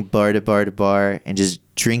just going bar to bar to bar and just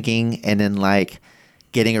drinking and then like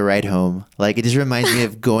getting a ride home. Like it just reminds me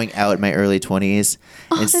of going out in my early 20s.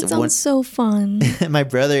 Oh, that sounds so fun. My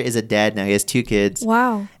brother is a dad now. He has 2 kids.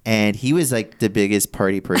 Wow. And he was like the biggest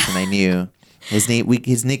party person I knew. His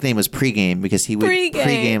nickname was Pregame because he would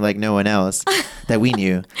pregame like no one else that we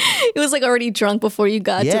knew. It was like already drunk before you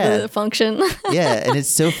got to the function. Yeah, and it's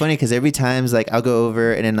so funny because every time like I'll go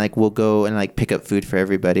over and then like we'll go and like pick up food for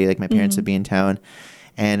everybody. Like my parents would be in town.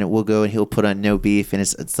 And we'll go and he'll put on No Beef, and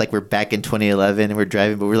it's like we're back in 2011 and we're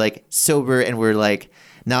driving, but we're like sober and we're like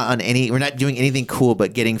we're not doing anything cool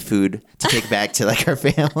but getting food to take back to like our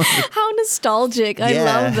family. How nostalgic. I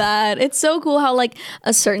love that. It's so cool how like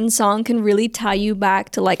a certain song can really tie you back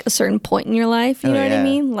to like a certain point in your life. You know what I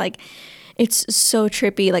mean? Like it's so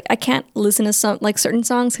trippy. Like I can't listen to some like certain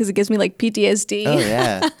songs because it gives me like PTSD. Oh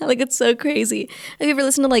yeah. Like it's so crazy. Have you ever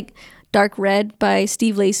listened to like Dark Red by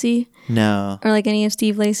Steve Lacy? No. Or like any of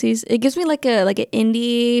Steve Lacy's. It gives me like an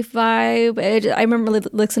indie vibe. I remember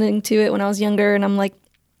listening to it when I was younger, and I'm like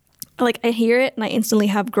I hear it and I instantly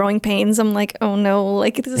have growing pains. I'm like, oh no,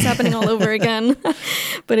 like this is happening all over again.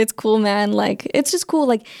 But it's cool, man. Like it's just cool.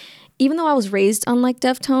 Like even though I was raised on like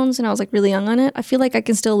Deftones and I was like really young on it, I feel like I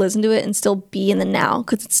can still listen to it and still be in the now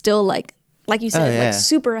because it's still like you said, like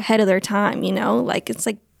super ahead of their time. You know, like it's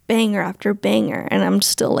like banger after banger, and I'm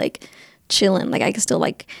still like chilling. Like I can still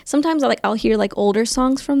like sometimes I'll hear like older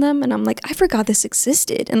songs from them and I'm like, I forgot this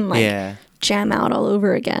existed, and like jam out all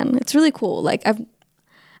over again. It's really cool. Like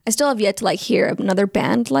I still have yet to like hear another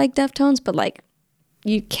band like Deftones, but like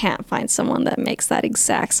you can't find someone that makes that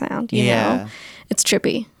exact sound, you know? It's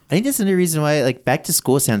trippy. I think that's another reason why like Back to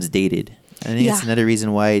School sounds dated. I think it's another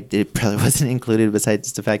reason why it probably wasn't included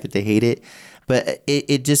besides the fact that they hate it. But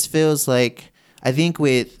it just feels like, I think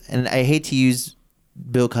and I hate to use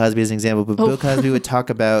Bill Cosby as an example, but Bill Cosby would talk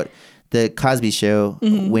about the Cosby Show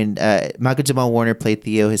when Michael Jamal Warner played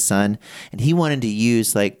Theo, his son, and he wanted to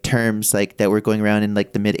use like terms like that were going around in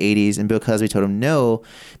like the mid 80s, and Bill Cosby told him no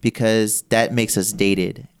because that makes us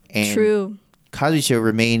dated. And True. Cosby Show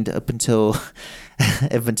remained up until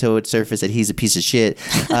it surfaced that he's a piece of shit.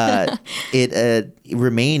 It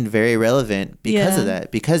remained very relevant because of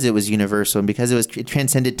that, because it was universal and because it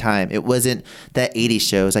transcended time. It wasn't that 80s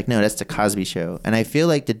show. It's like, no, that's the Cosby Show. And I feel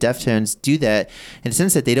like the Deftones do that in the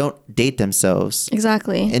sense that they don't date themselves.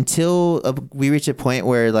 Exactly. Until we reach a point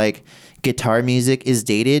where like guitar music is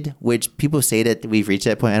dated, which people say that we've reached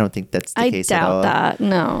that point. I don't think that's the case at all. I doubt that.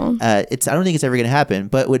 No. I don't think it's ever going to happen.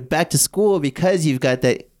 But with Back to School, because you've got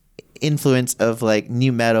that influence of like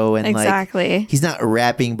new metal and like he's not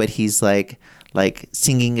rapping, but he's like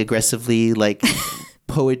singing aggressively, like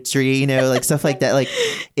poetry, you know, like stuff like that. Like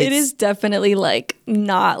it is definitely like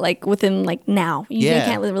not like within like now. You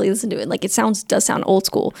can't really listen to it. Like it does sound old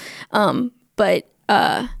school. But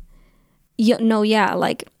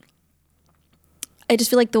like I just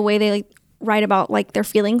feel like the way they like write about like their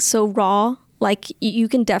feelings so raw, like you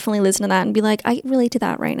can definitely listen to that and be like, I relate to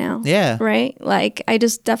that right now. Yeah. Right. Like I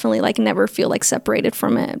just definitely like never feel like separated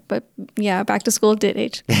from it. But yeah, Back to School did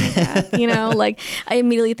age. You know, like I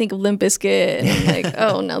immediately think of Limp Bizkit and I'm like,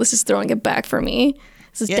 oh no, this is throwing it back for me.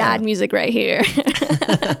 This is dad music right here.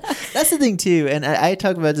 That's the thing too. And I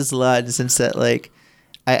talk about this a lot in the sense that like,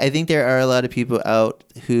 I think there are a lot of people out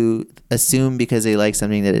who assume because they like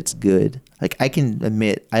something that it's good. Like I can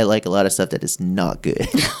admit I like a lot of stuff that is not good.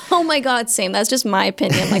 Oh my God, same. That's just my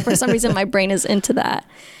opinion. Like for some reason my brain is into that.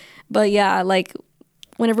 But yeah, like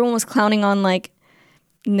when everyone was clowning on like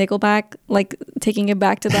Nickelback, like taking it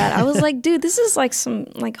back to that, I was like, dude, this is like some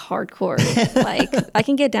like hardcore. Like I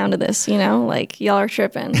can get down to this, you know? Like y'all are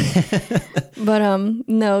tripping. But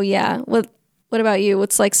no, yeah. What about you?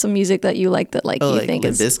 What's like some music that you like that like you like think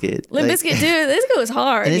Limp is Bizkit. Limp Bizkit, dude, this goes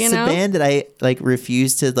hard. And it's you know? a band that I like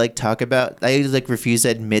refuse to like talk about. I like refuse to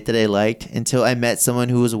admit that I liked until I met someone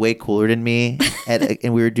who was way cooler than me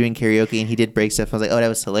and we were doing karaoke and he did break stuff. I was like, oh, that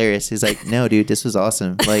was hilarious. He's like, no, dude, this was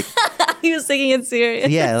awesome. Like he was taking it serious.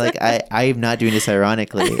 Yeah, like I'm not doing this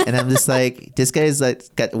ironically. And I'm just like, this guy's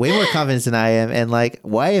like got way more confidence than I am. And like,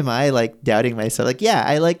 why am I like doubting myself? Like, yeah,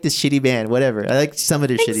 I like this shitty band, whatever. I like some of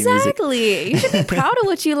their shitty music. Exactly. You should be proud of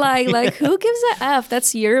what you like. Like, who gives a F?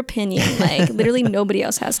 That's your opinion. Like, literally nobody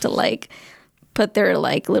else has to like put their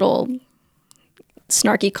like little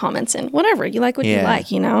snarky comments in. Whatever. You like what you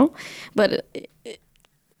like, you know? But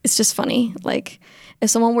it's just funny. Like, if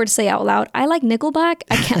someone were to say out loud, I like Nickelback,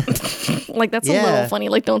 I can't. Like, that's a little funny.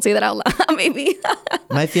 Like, don't say that out loud, maybe.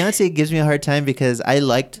 My fiance gives me a hard time because I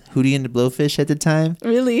liked Hootie and the Blowfish at the time.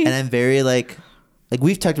 Really? And I'm very like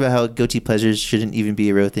we've talked about how guilty pleasures shouldn't even be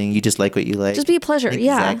a real thing. You just like what you like. Just be a pleasure. I think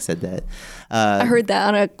yeah. Zach said that. I heard that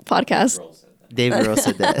on a podcast. Dave Grohl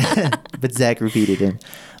said that, but Zach repeated him.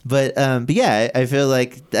 But yeah, I feel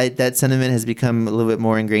like that sentiment has become a little bit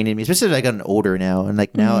more ingrained in me, especially as I gotten older now. And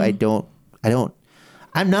like now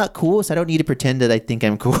I'm not cool, so I don't need to pretend that I think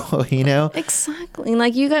I'm cool, you know? Exactly.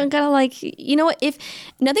 Like, you gotta like, you know what? If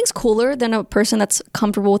nothing's cooler than a person that's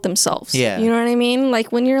comfortable with themselves. Yeah. You know what I mean?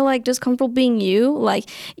 Like, when you're like just comfortable being you, like,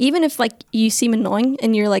 even if like you seem annoying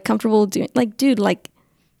and you're like comfortable doing, like, dude, like,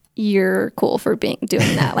 you're cool for doing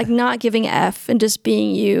that. Like, not giving a F and just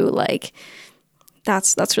being you, like,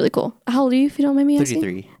 that's really cool. How old are you, if you don't mind me asking?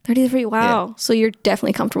 33. 33. Wow. Yeah. So you're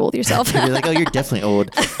definitely comfortable with yourself. You're like, oh, you're definitely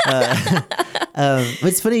old. But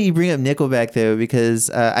it's funny you bring up Nickelback though,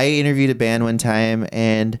 because I interviewed a band one time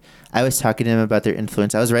and I was talking to them about their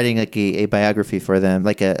influence. I was writing like a biography for them,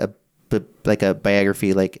 like a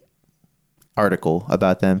biography like article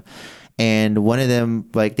about them. And one of them,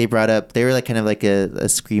 like, they brought up, they were like kind of like a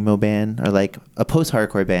screamo band or like a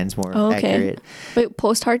post-hardcore band's more accurate. Wait,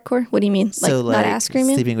 post-hardcore? What do you mean? Like, so, not ass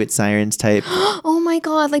screaming? Sleeping with Sirens type. Oh my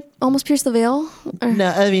God, like Almost Pierce the Veil? No,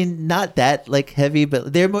 I mean, not that like heavy,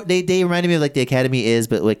 but they reminded me of like the Academy is,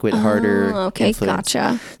 but like with harder influence.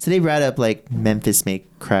 Gotcha. So they brought up like Memphis May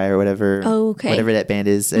Cry or whatever. Whatever that band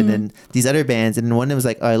is. And then these other bands, and then one of them was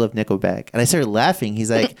like, oh, I love Nickelback. And I started laughing.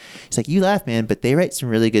 He's like, you laugh, man, but they write some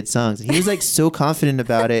really good songs. And he was like so confident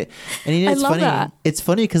about it. And you know, it's funny. That. It's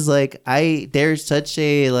funny because like they're such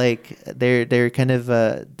a like they're kind of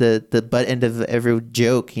the butt end of every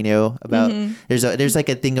joke, you know, about there's like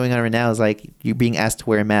a thing going on right now is like you're being asked to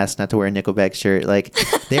wear a mask, not to wear a Nickelback shirt. Like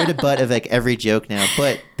they're the butt of like every joke now,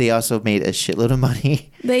 but they also made a shitload of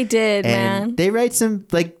money. They did, and man. They write some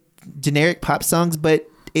like generic pop songs, but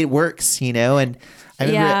it works, you know. And I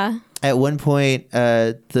remember at one point,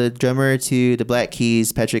 the drummer to the Black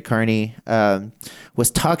Keys, Patrick Carney,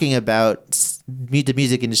 was talking about the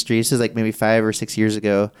music industry. This was like maybe 5 or 6 years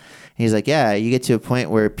ago. And He's like, yeah, you get to a point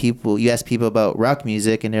where you ask people about rock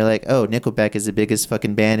music and they're like, oh, Nickelback is the biggest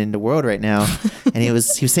fucking band in the world right now. And he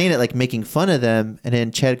was saying it like making fun of them. And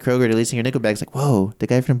then Chad Kroeger, the lead singer of Nickelback, is like, whoa, the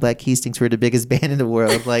guy from Black Keys thinks we're the biggest band in the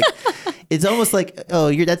world. Like, it's almost like,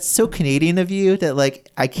 oh, that's so Canadian of you that like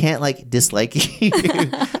I can't like dislike you.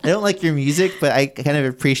 I don't like your music, but I kind of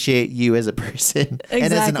appreciate you as a person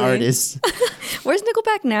and as an artist. Where's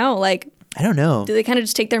Nickelback now? Like, I don't know. Do they kind of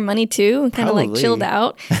just take their money too and kind of like Probably. chilled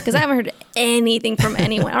out? Because I haven't heard anything from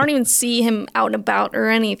anyone. I don't even see him out and about or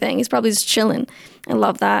anything. He's probably just chilling. I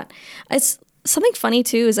love that. It's something funny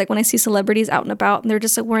too is like when I see celebrities out and about and they're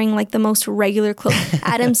just like wearing like the most regular clothes.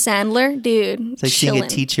 Adam Sandler, dude, It's like chilling. seeing a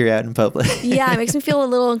teacher out in public. Yeah, it makes me feel a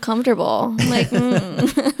little uncomfortable. I'm like,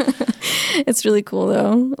 It's really cool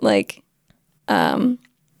though. Like,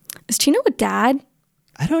 is Chino a dad?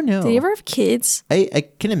 I don't know. Did he ever have kids? I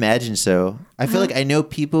can imagine so. I feel like I know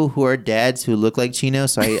people who are dads who look like Chino,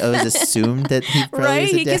 so I always assumed that he probably Right?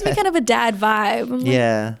 was a He gives me dad. kind of a dad vibe. I'm like,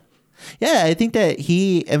 Yeah. Yeah, I think that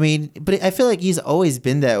but I feel like he's always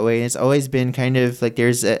been that way. And it's always been kind of like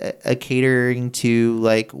there's a catering to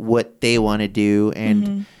like what they want to do.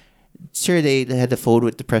 And sure, they had to fold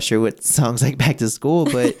with the pressure with songs like Back to School,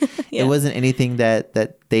 but Yeah. it wasn't anything that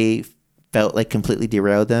they felt like completely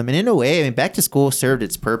derailed them. And in a way, I mean, Back to School served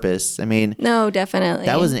its purpose. I mean, No, definitely.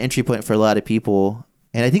 that was an entry point for a lot of people.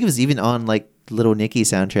 And I think it was even on like Little Nicky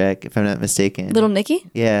soundtrack, if I'm not mistaken. Little Nicky?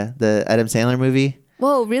 Yeah, the Adam Sandler movie.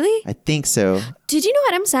 Whoa, really? I think so. Did you know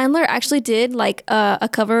Adam Sandler actually did like a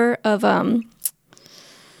cover of like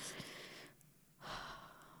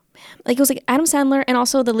it was like Adam Sandler and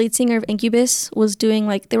also the lead singer of Incubus was doing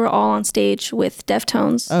like they were all on stage with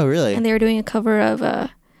Deftones. Oh, really? And they were doing a cover of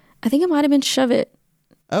I think it might have been Shove It.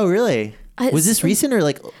 Oh, really? Was this recent or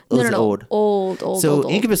like was it old? Old. So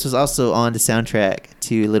old. Incubus was also on the soundtrack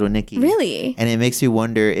to Little Nicky. Really? And it makes me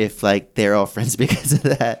wonder if like they're all friends because of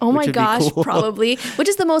that. Oh which my would be gosh, cool. probably. Which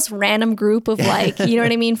is the most random group of like, you know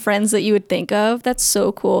what I mean, friends that you would think of. That's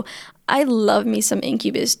so cool. I love me some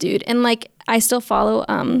Incubus, dude. And like I still follow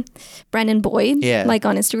Brandon Boyd, like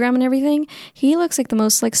on Instagram and everything. He looks like the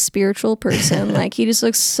most like spiritual person. Like he just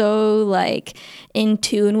looks so like in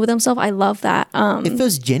tune with himself. I love that. It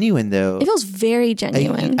feels genuine though. It feels very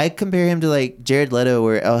genuine. I compare him to like Jared Leto,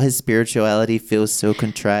 where all his spirituality feels so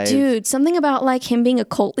contrived. Dude, something about like him being a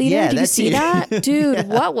cult leader. Yeah, Did you that's see it. that? Dude,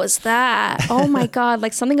 what was that? Oh my God.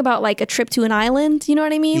 Like something about like a trip to an island. You know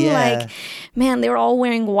what I mean? Yeah. Like, man, they were all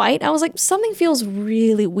wearing white. I was like, something feels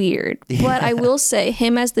really weird. But I will say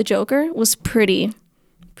him as the Joker was pretty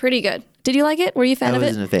good. Did you like it? Were you a fan I of it?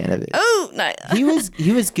 wasn't a fan of it. Oh, no. he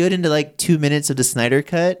was good into like 2 minutes of the Snyder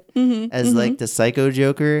Cut as like the Psycho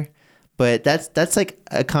Joker, but that's like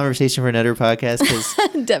a conversation for another podcast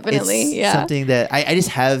because Definitely. it's Yeah. something that I just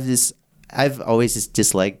have this. I've always just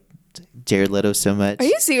disliked Jared Leto so much. Are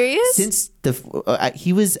you serious? Since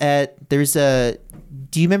he was at there's a.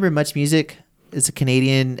 Do you remember Much Music? It's a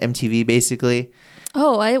Canadian MTV basically.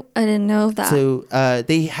 Oh, I didn't know that. So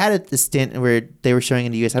they had the stint where they were showing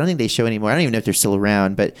in the US. I don't think they show anymore. I don't even know if they're still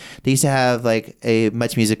around, but they used to have like a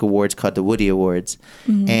Much Music Awards called the Woody Awards.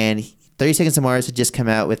 And 30 Seconds to Mars had just come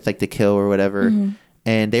out with like The Kill or whatever.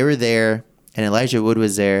 And they were there and Elijah Wood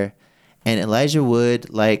was there. And Elijah Wood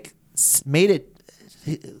like made it.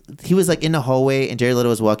 He was like in the hallway and Jared Leto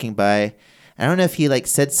was walking by. I don't know if he like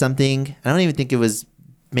said something. I don't even think it was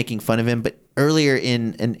making fun of him, but earlier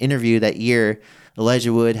in an interview that year,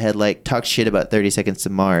 Elijah Wood had like talked shit about 30 Seconds to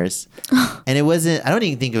Mars. And it wasn't, I don't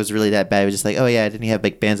even think it was really that bad. It was just like, oh yeah, didn't he have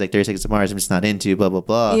like bands like 30 Seconds to Mars I'm just not into, blah, blah,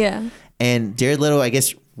 blah. Yeah. And Jared Leto, I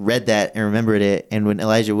guess, read that and remembered it. And when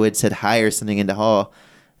Elijah Wood said hi or something in the hall,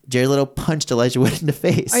 Jared Leto punched Elijah Wood in the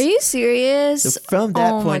face. Are you serious? So from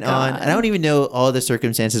that Oh my point on, God. and I don't even know all the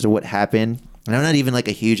circumstances of what happened. And I'm not even like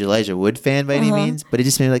a huge Elijah Wood fan by any means, but it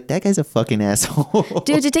just made me like, that guy's a fucking asshole.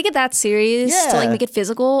 Dude, to take it that serious, to like Yeah. make it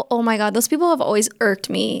physical, oh my God, those people have always irked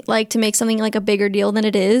me. Like to make something like a bigger deal than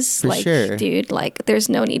it is. For like, sure. dude, like there's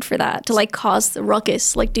no need for that. To like cause the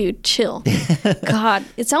ruckus. Like, dude, chill. God,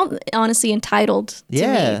 it sounds honestly entitled to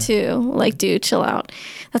Yeah. me too. Like, dude, chill out.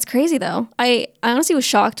 That's crazy though. I honestly was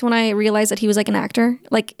shocked when I realized that he was like an actor.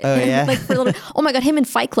 Like, Oh, yeah? like for a little, oh my God, him in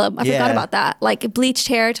Fight Club. I forgot Yeah. about that. Like bleached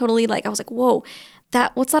hair, totally. Like I was like, whoa,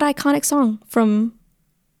 what's that iconic song from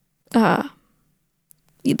that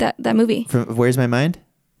movie? From Where's My Mind?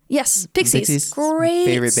 Yes, Pixies. Pixies, Great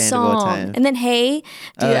favorite band of song. all time. And then Hey,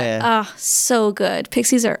 dude, Oh, yeah. so good.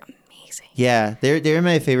 Pixies are amazing. Yeah, they're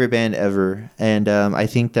my favorite band ever, and I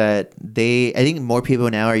think that I think more people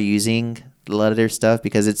now are using a lot of their stuff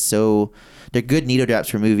because they're good needle drops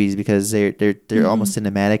for movies because they're almost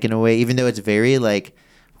cinematic in a way, even though it's very like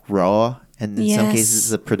raw, and in some Yes. cases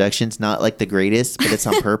the production's not like the greatest, but it's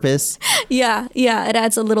on purpose. Yeah, it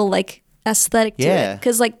adds a little like aesthetic to Yeah. it,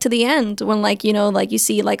 because like to the end when like, you know, like you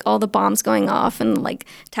see like all the bombs going off and like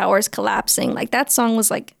towers collapsing, like that song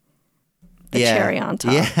was like the Yeah. cherry on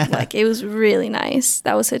top. Yeah. Like it was really nice.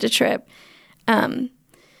 That was such a trip.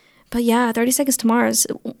 But yeah, 30 Seconds to Mars,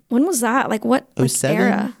 when was that? Like what like, 07?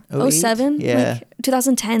 era? 08? 07? Yeah. Like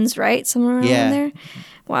 2010s, right? Somewhere around Yeah. there.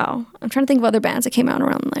 Wow. I'm trying to think of other bands that came out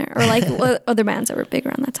around there, or like what other bands that were big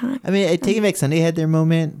around that time. I mean, Taking Back Sunday had their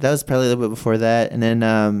moment. That was probably a little bit before that. And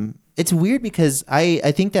then it's weird because I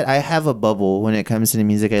think that I have a bubble when it comes to the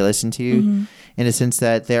music I listen to, in a sense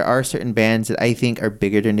that there are certain bands that I think are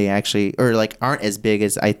bigger than they actually, or like aren't as big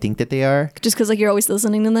as I think that they are. Just because like you're always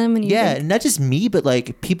listening to them and you Yeah, think, not just me, but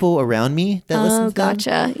like people around me that listen oh, to them.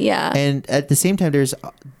 gotcha. Yeah. And at the same time, there's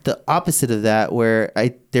the opposite of that, where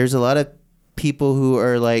there's a lot of people who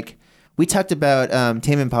are like, we talked about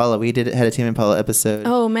Tame Impala. We had a Tame Impala episode.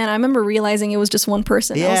 Oh man, I remember realizing it was just one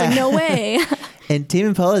person. I was Yeah. like, no way. And Tame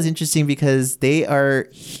Impala is interesting because they are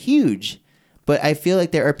huge. But I feel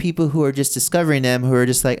like there are people who are just discovering them, who are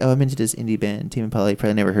just like, oh, I'm into this indie band, Tame Impala. You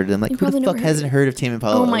probably never heard of them. Like, who probably the never fuck heard hasn't heard of Tame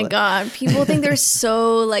Impala? Oh my god, people think they're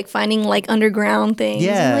so like finding like underground things.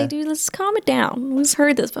 Yeah. I'm like, dude, let's calm it down. We've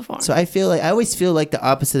heard this before. So I always feel like the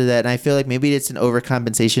opposite of that. And I feel like maybe it's an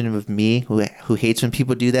overcompensation of me who hates when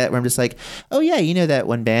people do that, where I'm just like, oh yeah, you know that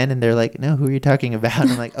one band. And they're like, no, who are you talking about?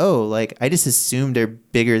 And I'm like, oh, like I just assume they're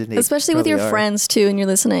bigger than they Especially with your probably are. friends too, and you're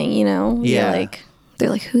listening, you know? Yeah. They're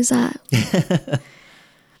like, who's that?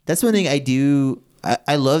 That's one thing I do.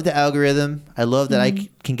 I love the algorithm. I love that I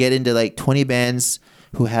can get into like 20 bands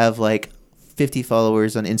who have like 50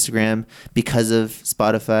 followers on Instagram because of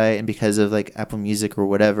Spotify and because of like Apple Music or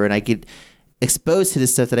whatever. And I get exposed to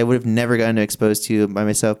this stuff that I would have never gotten exposed to by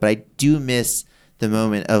myself. But I do miss the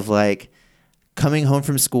moment of like coming home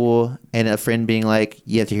from school and a friend being like,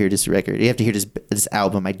 you have to hear this record. You have to hear this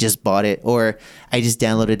album. I just bought it. Or I just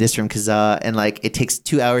downloaded this from Kazaa, and like it takes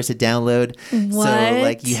 2 hours to download. What? So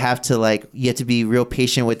like you have to be real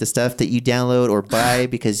patient with the stuff that you download or buy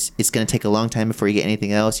because it's going to take a long time before you get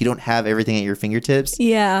anything else. You don't have everything at your fingertips.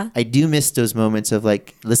 Yeah. I do miss those moments of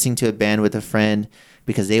like listening to a band with a friend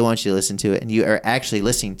because they want you to listen to it and you are actually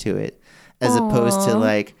listening to it, as opposed to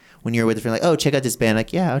like when you're with a friend, like, oh, check out this band.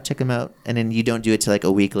 Like, yeah, I'll check them out. And then you don't do it till like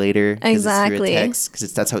a week later. Exactly.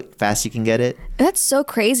 Because that's how fast you can get it. That's so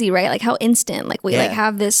crazy, right? Like how instant. Like we like Yeah.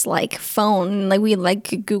 have this like phone, like we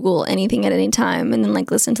like Google anything at any time and then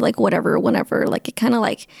like listen to like whatever, whenever. Like it kind of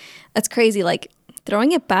like, that's crazy. Like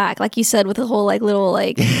throwing it back, like you said, with the whole like little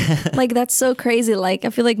like, like that's so crazy. Like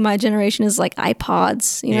I feel like my generation is like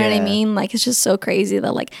iPods. You know what I Yeah. mean? Like it's just so crazy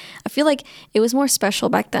that like I feel like it was more special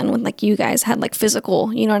back then when like you guys had like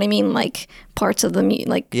physical. You know what I mean? Like parts of the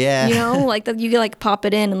like Yeah. you know, like that you could like pop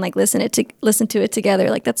it in and like listen to it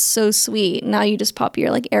together. Like that's so sweet. Now you just pop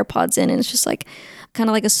your like AirPods in and it's just like kind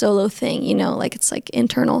of like a solo thing. You know, like it's like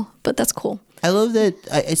internal, but that's cool. I love that.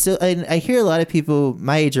 I hear a lot of people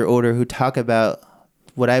my age or older who talk about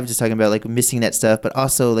what I was just talking about, like missing that stuff, but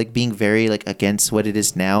also like being very like against what it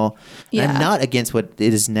is now. Yeah. I'm not against what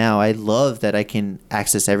it is now. I love that I can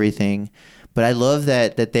access everything, but I love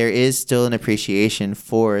that there is still an appreciation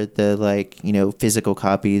for the like, you know, physical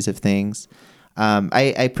copies of things.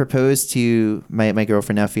 I proposed to my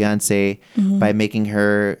girlfriend, now fiance, by making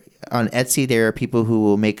her on Etsy. There are people who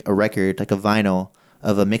will make a record, like a vinyl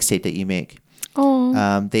of a mixtape that you make. Oh,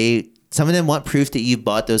 Some of them want proof that you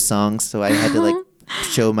bought those songs, so I had to like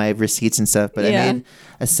show my receipts and stuff. But Yeah. I made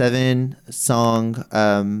a 7-song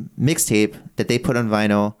mixtape that they put on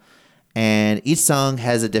vinyl, and each song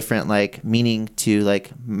has a different like meaning to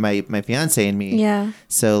like my fiance and me. yeah.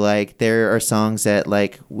 So like there are songs that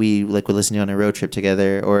like we like would listen to on a road trip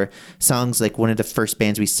together, or songs like one of the first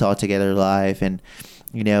bands we saw together live. And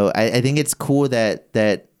you know, I think it's cool that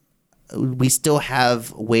we still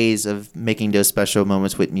have ways of making those special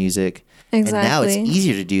moments with music. And now it's Exactly.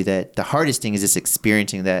 easier to do that. The hardest thing is just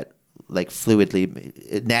experiencing that like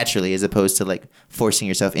fluidly, naturally, as opposed to like forcing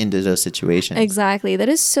yourself into those situations. Exactly. That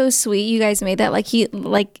is so sweet. You guys made that.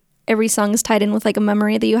 Like every song is tied in with like a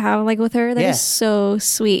memory that you have like with her. That is Yeah. so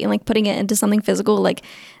sweet. And like putting it into something physical, like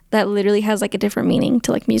that literally has like a different meaning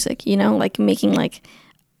to like music, you know, like making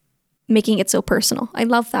it so personal. I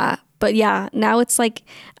love that. But yeah, now it's like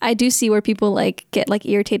I do see where people like get like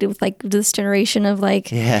irritated with like this generation of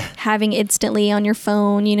like Yeah. having instantly on your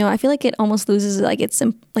phone. You know, I feel like it almost loses like its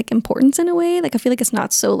like importance in a way. Like I feel like it's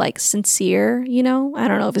not so like sincere. You know, I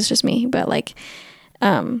don't know if it's just me, but like,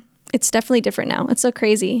 it's definitely different now. It's so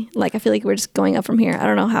crazy. Like I feel like we're just going up from here. I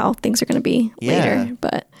don't know how things are going to be Yeah. later,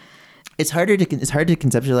 but It's hard to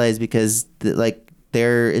conceptualize because like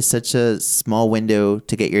there is such a small window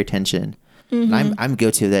to get your attention. And I'm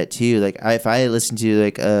guilty of that too. Like if I listen to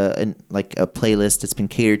like a playlist that's been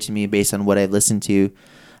catered to me based on what I've listened to,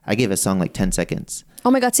 I give a song like 10 seconds.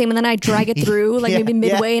 Oh my God, same. And then I drag it through like maybe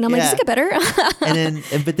midway, and I'm like, does it get better?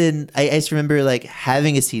 But then I just remember like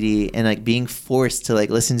having a CD and like being forced to like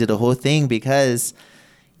listen to the whole thing because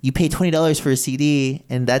you pay $20 for a CD,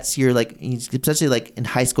 and that's your like, especially like in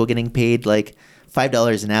high school getting paid like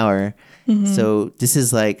 $5 an hour. So this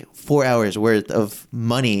is like 4 hours worth of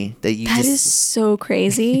money that you That is so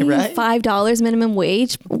crazy. Right? $5 minimum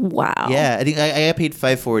wage. Wow. Yeah, I think I got paid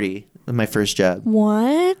 $5.40 in my first job.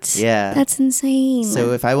 What? Yeah. That's insane.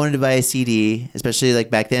 So if I wanted to buy a CD, especially like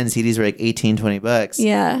back then, CDs were like $18-$20.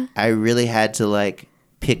 Yeah. I really had to like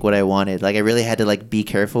pick what I wanted. Like I really had to like be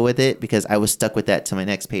careful with it because I was stuck with that to my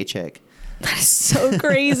next paycheck. That is so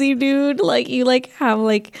crazy, dude. Like you like have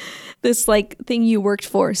like this like thing you worked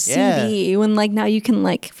for, CD, when like now you can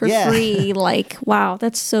like for free. Like, wow,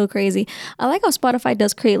 that's so crazy. I like how Spotify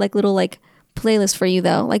does create like little like playlists for you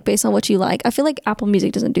though, like based on what you like. I feel like Apple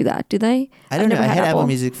Music doesn't do that, do they? I don't know. I had Apple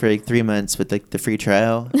Music for like 3 months with like the free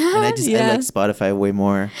trial, and I like Spotify way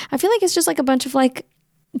more. I feel like it's just like a bunch of like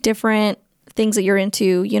different things that you're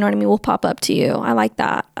into. You know what I mean? Will pop up to you. I like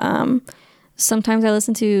that. Sometimes I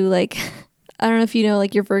listen to like. I don't know if you know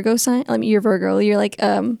like your Virgo sign. I mean, you're Virgo. You're like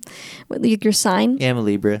your sign. Yeah, I'm a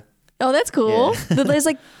Libra. Oh, that's cool. Yeah. There's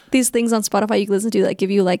like these things on Spotify you can listen to that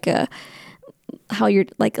give you like how you're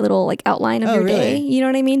like a little like outline of your day. You know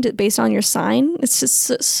what I mean? Based on your sign. It's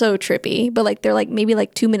just so trippy. But like they're like maybe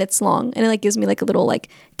like 2 minutes long, and it like gives me like a little like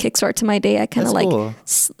kickstart to my day. I kind of like cool.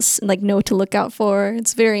 Like know what to look out for.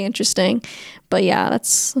 It's very interesting. But yeah,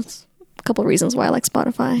 that's a couple of reasons why I like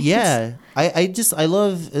Spotify. Yeah. I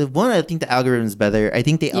love one. I think the algorithm's better. I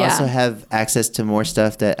think they also have access to more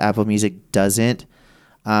stuff that Apple Music doesn't,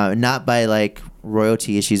 not by like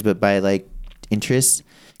royalty issues, but by like interest.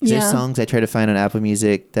 There's songs I try to find on Apple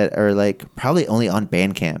Music that are like probably only on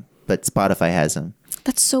Bandcamp, but Spotify has them.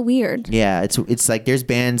 That's so weird. Yeah, it's like there's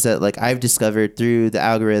bands that like I've discovered through the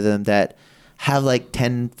algorithm that have like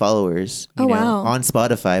 10 followers on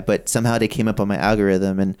Spotify, but somehow they came up on my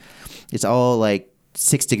algorithm, and it's all like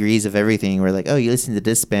 6 degrees of everything. We're like, oh, you listen to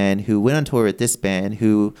this band who went on tour with this band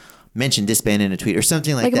who mentioned this band in a tweet or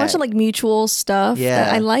something like that. Like a bunch of like mutual stuff. Yeah.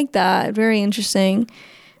 I like that. Very interesting.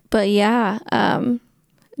 But yeah,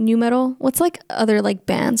 new metal. What's like other like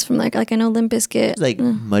bands from like I know Limp Bizkit. Like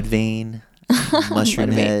Mudvayne,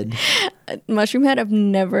 Mushroomhead. Mushroomhead I've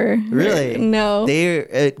never Really? heard. No.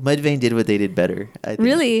 Mudvayne did what they did better. I think.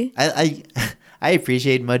 Really? I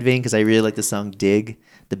appreciate Mudvayne because I really like the song Dig.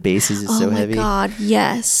 The bass is so heavy. Oh my God,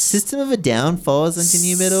 yes. System of a Down falls into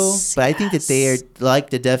new metal, but I think that they are like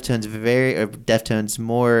the Deftones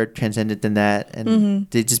more transcendent than that, and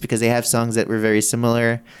just because they have songs that were very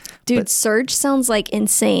similar. Dude, Serge sounds like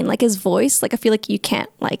insane. Like his voice, like I feel like you can't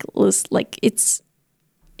like listen, like he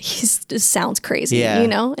just sounds crazy, you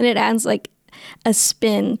know? And it adds like a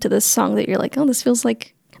spin to the song that you're like, oh, this feels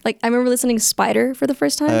like I remember listening to Spider for the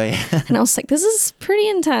first time, and I was like, this is pretty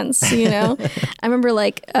intense, you know? I remember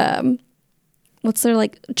like, what's their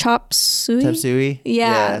like Chop Suey?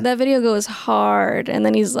 Yeah, that video goes hard, and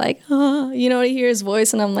then he's like, oh, you know, I hear his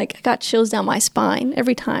voice, and I'm like, I got chills down my spine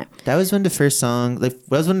every time. That was one of the first songs, like that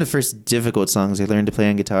was one of the first difficult songs I learned to play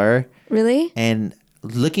on guitar. Really? And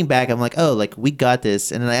looking back, I'm like, oh, like we got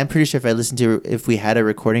this. And I'm pretty sure if we had a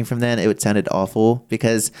recording from then, it would sounded awful,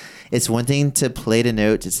 because it's one thing to play the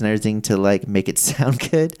notes, it's another thing to like make it sound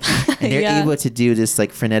good. And they're able to do this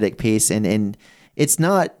like frenetic pace, and it's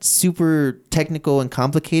not super technical and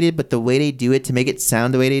complicated, but the way they do it to make it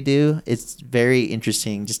sound the way they do, it's very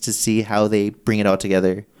interesting just to see how they bring it all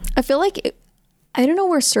together. I feel like I don't know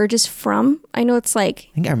where Serge is from. I know it's like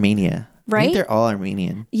I think Armenia. Right? I think they're all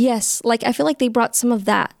Armenian. Yes. Like, I feel like they brought some of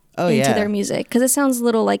that into their music, because it sounds a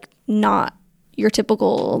little like not your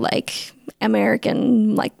typical like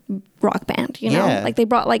American like rock band, you know? Like they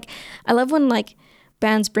brought like, I love when like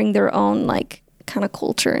bands bring their own like kind of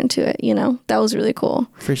culture into it, you know? That was really cool.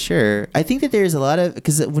 For sure. I think that there's a lot of,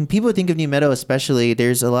 because when people think of new metal especially,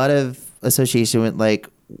 there's a lot of association with like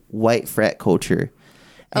white frat culture.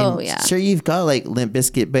 And sure, you've got like Limp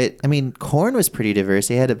Bizkit, but I mean, Korn was pretty diverse.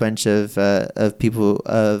 They had a bunch of people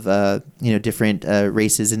of different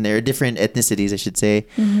races in there, different ethnicities, I should say.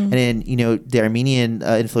 And then the Armenian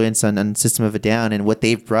influence on System of a Down and what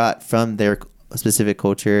they've brought from their specific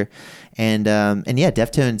culture, and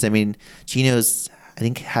Deftones. I mean, Gino's I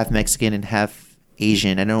think half Mexican and half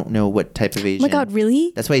Asian. I don't know what type of Asian. Oh my God,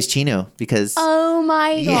 really? That's why he's Chino, because Oh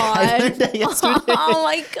my Yeah, I God. learned that yesterday. Oh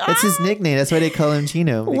my God. That's his nickname. That's why they call him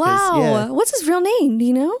Chino. Because, Wow. yeah. What's his real name? Do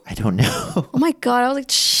you know? I don't know. Oh my God. I was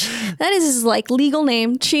like, that is his like legal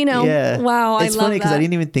name, Chino. Yeah. Wow. It's I love funny because that. I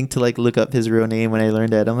didn't even think to like look up his real name when I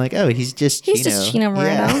learned that. I'm like, oh, he's just Chino. He's just Chino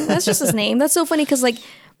Moreno. Yeah. That's just his name. That's so funny because like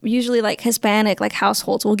usually like Hispanic like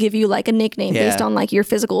households will give you like a nickname Yeah. based on like your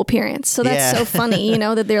physical appearance. So that's Yeah. so funny,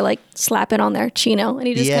 that they're like slap it on there, Chino, and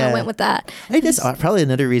he just kind Yeah. of went with that. I think that's probably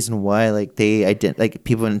another reason why like like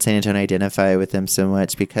people in San Antonio identify with them so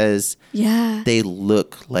much, because Yeah. they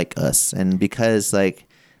look like us, and because like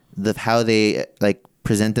how they like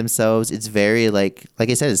present themselves, it's very like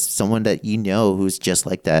I said, it's someone that who's just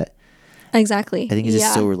like that. Exactly. I think it's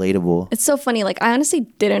just so relatable. It's so funny. Like, I honestly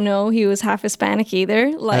didn't know he was half Hispanic either.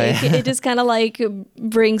 Like, yeah. it just kind of like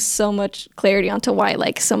brings so much clarity onto why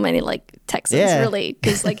like so many like Texans Yeah. relate,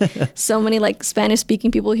 because like so many like Spanish speaking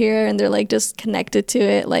people here, and they're like just connected to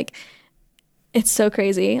it. Like, it's so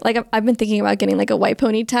crazy. Like, I've been thinking about getting like a white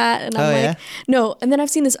pony tat, and I'm Oh, like, yeah? no. And then I've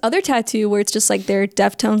seen this other tattoo where it's just like their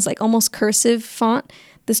Deftones, like almost cursive font.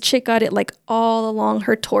 This chick got it like all along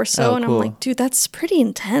her torso, Oh, and cool. I'm like, dude, that's pretty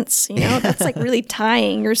intense. That's like really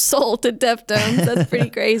tying your soul to Deftones. That's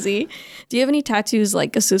pretty crazy. Do you have any tattoos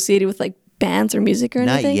like associated with like bands or music or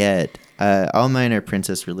Not anything? yet. All mine are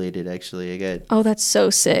princess related. Actually, I got Oh, that's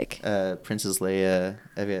so sick. Princess Leia.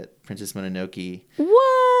 I've got Princess Mononoke.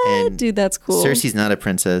 What? And Dude, that's cool. Cersei's not a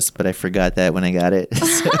princess, but I forgot that when I got it.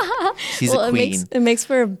 So, she's a queen. It makes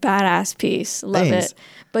for a badass piece. Love Thanks. it.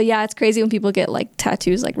 But yeah, it's crazy when people get like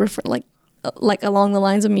tattoos like like along the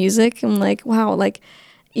lines of music. I'm like, wow, like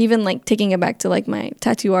even like taking it back to like my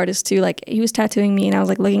tattoo artist too. Like he was tattooing me, and I was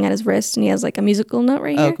like looking at his wrist, and he has like a musical note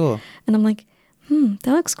right here. Oh, cool. And I'm like, that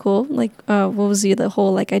looks cool. Like, what was the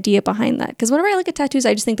whole like idea behind that? Because whenever I look at tattoos,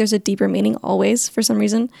 I just think there's a deeper meaning always for some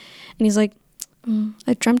reason. And he's like,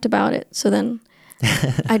 I dreamt about it, so then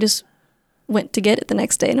I just went to get it the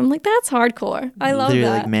next day, and I'm like, that's hardcore. I love Literally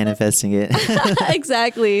that. like manifesting it.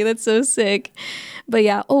 Exactly. That's so sick. But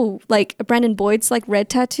yeah, like Brandon Boyd's like red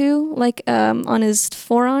tattoo, like on his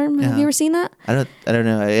forearm. Have you ever seen that? I don't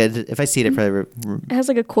know. If I see it, I probably. It has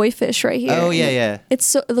like a koi fish right here. Oh yeah, And yeah.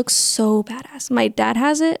 it looks so badass. My dad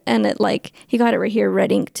has it, and it like he got it right here,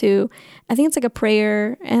 red ink too. I think it's like a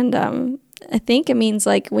prayer, and I think it means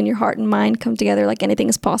like when your heart and mind come together, like anything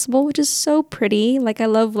is possible, which is so pretty. Like I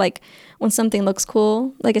love like when something looks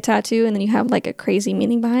cool, like a tattoo, and then you have like a crazy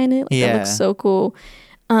meaning behind it. Like, Yeah. That looks so cool.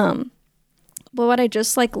 But what I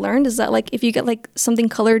just like learned is that like if you get like something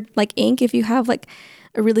colored like ink, if you have like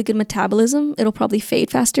a really good metabolism, it'll probably fade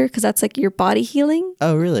faster because that's like your body healing.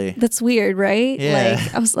 Oh really? That's weird, right? Yeah.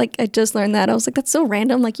 Like I was like, I just learned that. I was like, that's so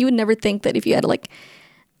random. Like you would never think that if you had like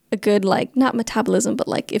a good like not metabolism, but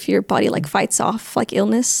like if your body like fights off like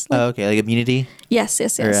illness. Like, Oh okay, like immunity. yes.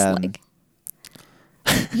 Or, Like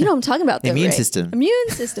you know what I'm talking about. The though, immune right? system. Immune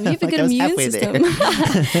system. You have a Like, good I was immune halfway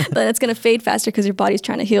system. Then it's gonna fade faster because your body's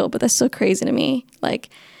trying to heal. But that's so crazy to me. Like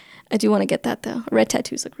I do want to get that though. Red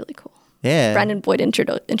tattoos look really cool. Yeah. Brandon Boyd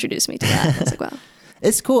introduced me to that. I was like, wow.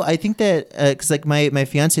 It's cool. I think that because like my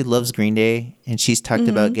fiance loves Green Day, and she's talked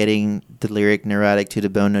about getting the lyric "neurotic to the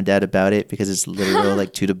bone," no doubt about it, because it's literal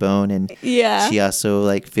like to the bone, and Yeah. she also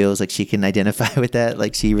like feels like she can identify with that,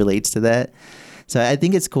 like she relates to that. So I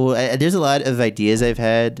think it's cool. There's a lot of ideas I've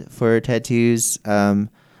had for tattoos.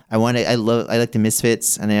 I like the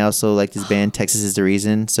Misfits, and I also like this band Texas Is the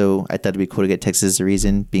Reason. So I thought it'd be cool to get Texas Is the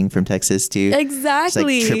Reason, being from Texas too.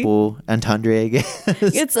 Exactly. It's like triple entendre, I guess.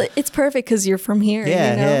 It's perfect because you're from here.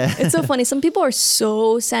 Yeah, yeah. It's so funny. Some people are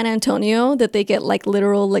so San Antonio that they get like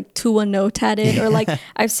literal like "tu no" tatted, or like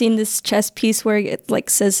I've seen this chest piece where it like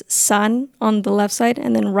says "San" on the left side,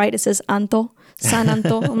 and then right it says "Anto." San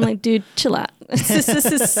Anto. I'm like, dude, chill out. This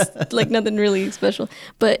is like nothing really special.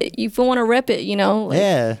 But if you want to rep it, like,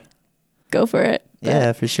 Yeah. go for it. But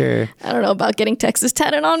Yeah, for sure. I don't know about getting Texas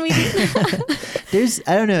tatted on me.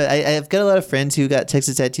 I don't know. I've got a lot of friends who got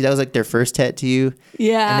Texas tattoo. That was like their first tattoo.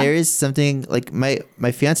 Yeah. And there is something like my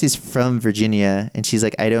fiance's from Virginia, and she's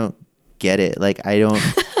like, I don't get it. Like I don't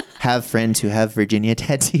have friends who have Virginia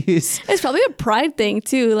tattoos. It's probably a pride thing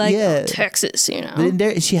too. Like, Yeah. oh, Texas,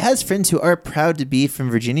 But she has friends who are proud to be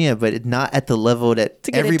from Virginia, but not at the level that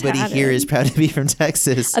To get it everybody here tatted. is proud to be from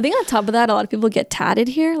Texas. I think on top of that, a lot of people get tatted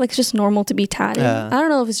here. Like, it's just normal to be tatted. I don't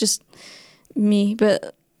know if it's just me,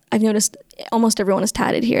 but I've noticed almost everyone is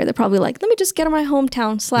tatted here. They're probably like, let me just get my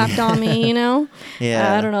hometown slapped on me,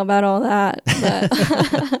 Yeah. I don't know about all that.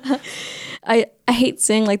 But I I hate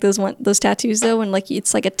seeing like those tattoos though, when like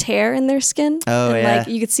it's like a tear in their skin. Oh, and, yeah. like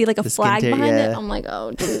you could see like a The skin flag tear, behind yeah. it. I'm like,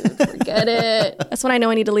 oh, dude, forget it. That's when I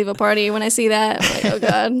know I need to leave a party. When I see that, I'm like, oh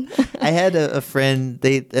god. I had a friend.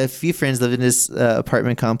 A few friends lived in this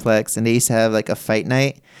apartment complex, and they used to have like a fight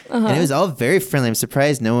night, and it was all very friendly. I'm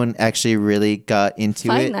surprised no one actually really got into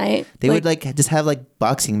Fight it. night? They would like just have like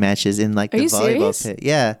boxing matches in like Are the you volleyball serious? pit.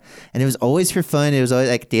 Yeah, and it was always for fun. It was always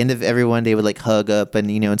like at the end of every one, they would like hug up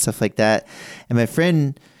and and stuff like that. And my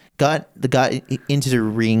friend got into the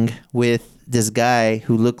ring with this guy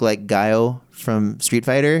who looked like Guile from Street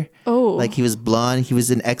Fighter. Oh. Like he was blonde. He was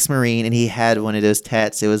an ex-Marine, and he had one of those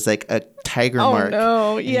tats. It was like a tiger Oh, mark.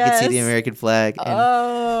 no. And you could see the Yes. American flag. And,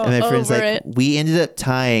 Oh, and my friend's over like, it. we ended up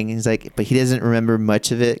tying. He's like, but he doesn't remember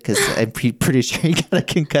much of it because I'm pretty sure he got a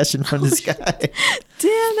concussion from this guy.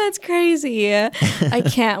 Damn, that's crazy. I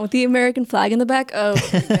can't with the American flag in the back. Oh,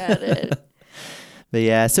 forget it. But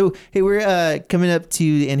yeah, so hey, we're coming up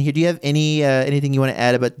to the end here. Do you have anything you want to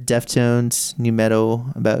add about Deftones, new metal,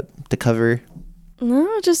 about the cover? No,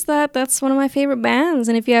 just that's one of my favorite bands,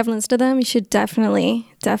 and if you haven't listened to them, you should definitely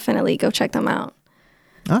go check them out.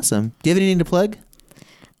 Awesome. Do you have anything to plug?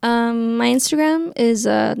 My Instagram is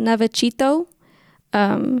Navechito,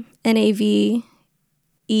 Navechito,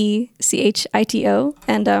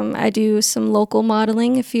 and I do some local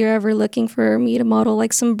modeling. If you're ever looking for me to model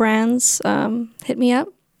like some brands, hit me up.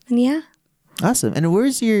 And yeah. Awesome. And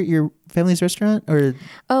where's your family's restaurant? Or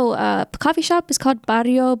Coffee shop is called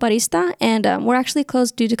Barrio Barista, and we're actually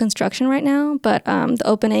closed due to construction right now. But the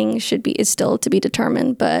opening is still to be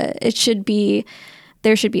determined. But there should be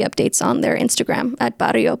updates on their Instagram at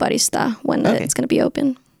Barrio Barista when it's going to be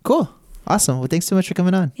open. Cool. Awesome. Well, thanks so much for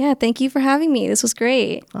coming on. Yeah, thank you for having me. This was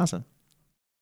great. Awesome.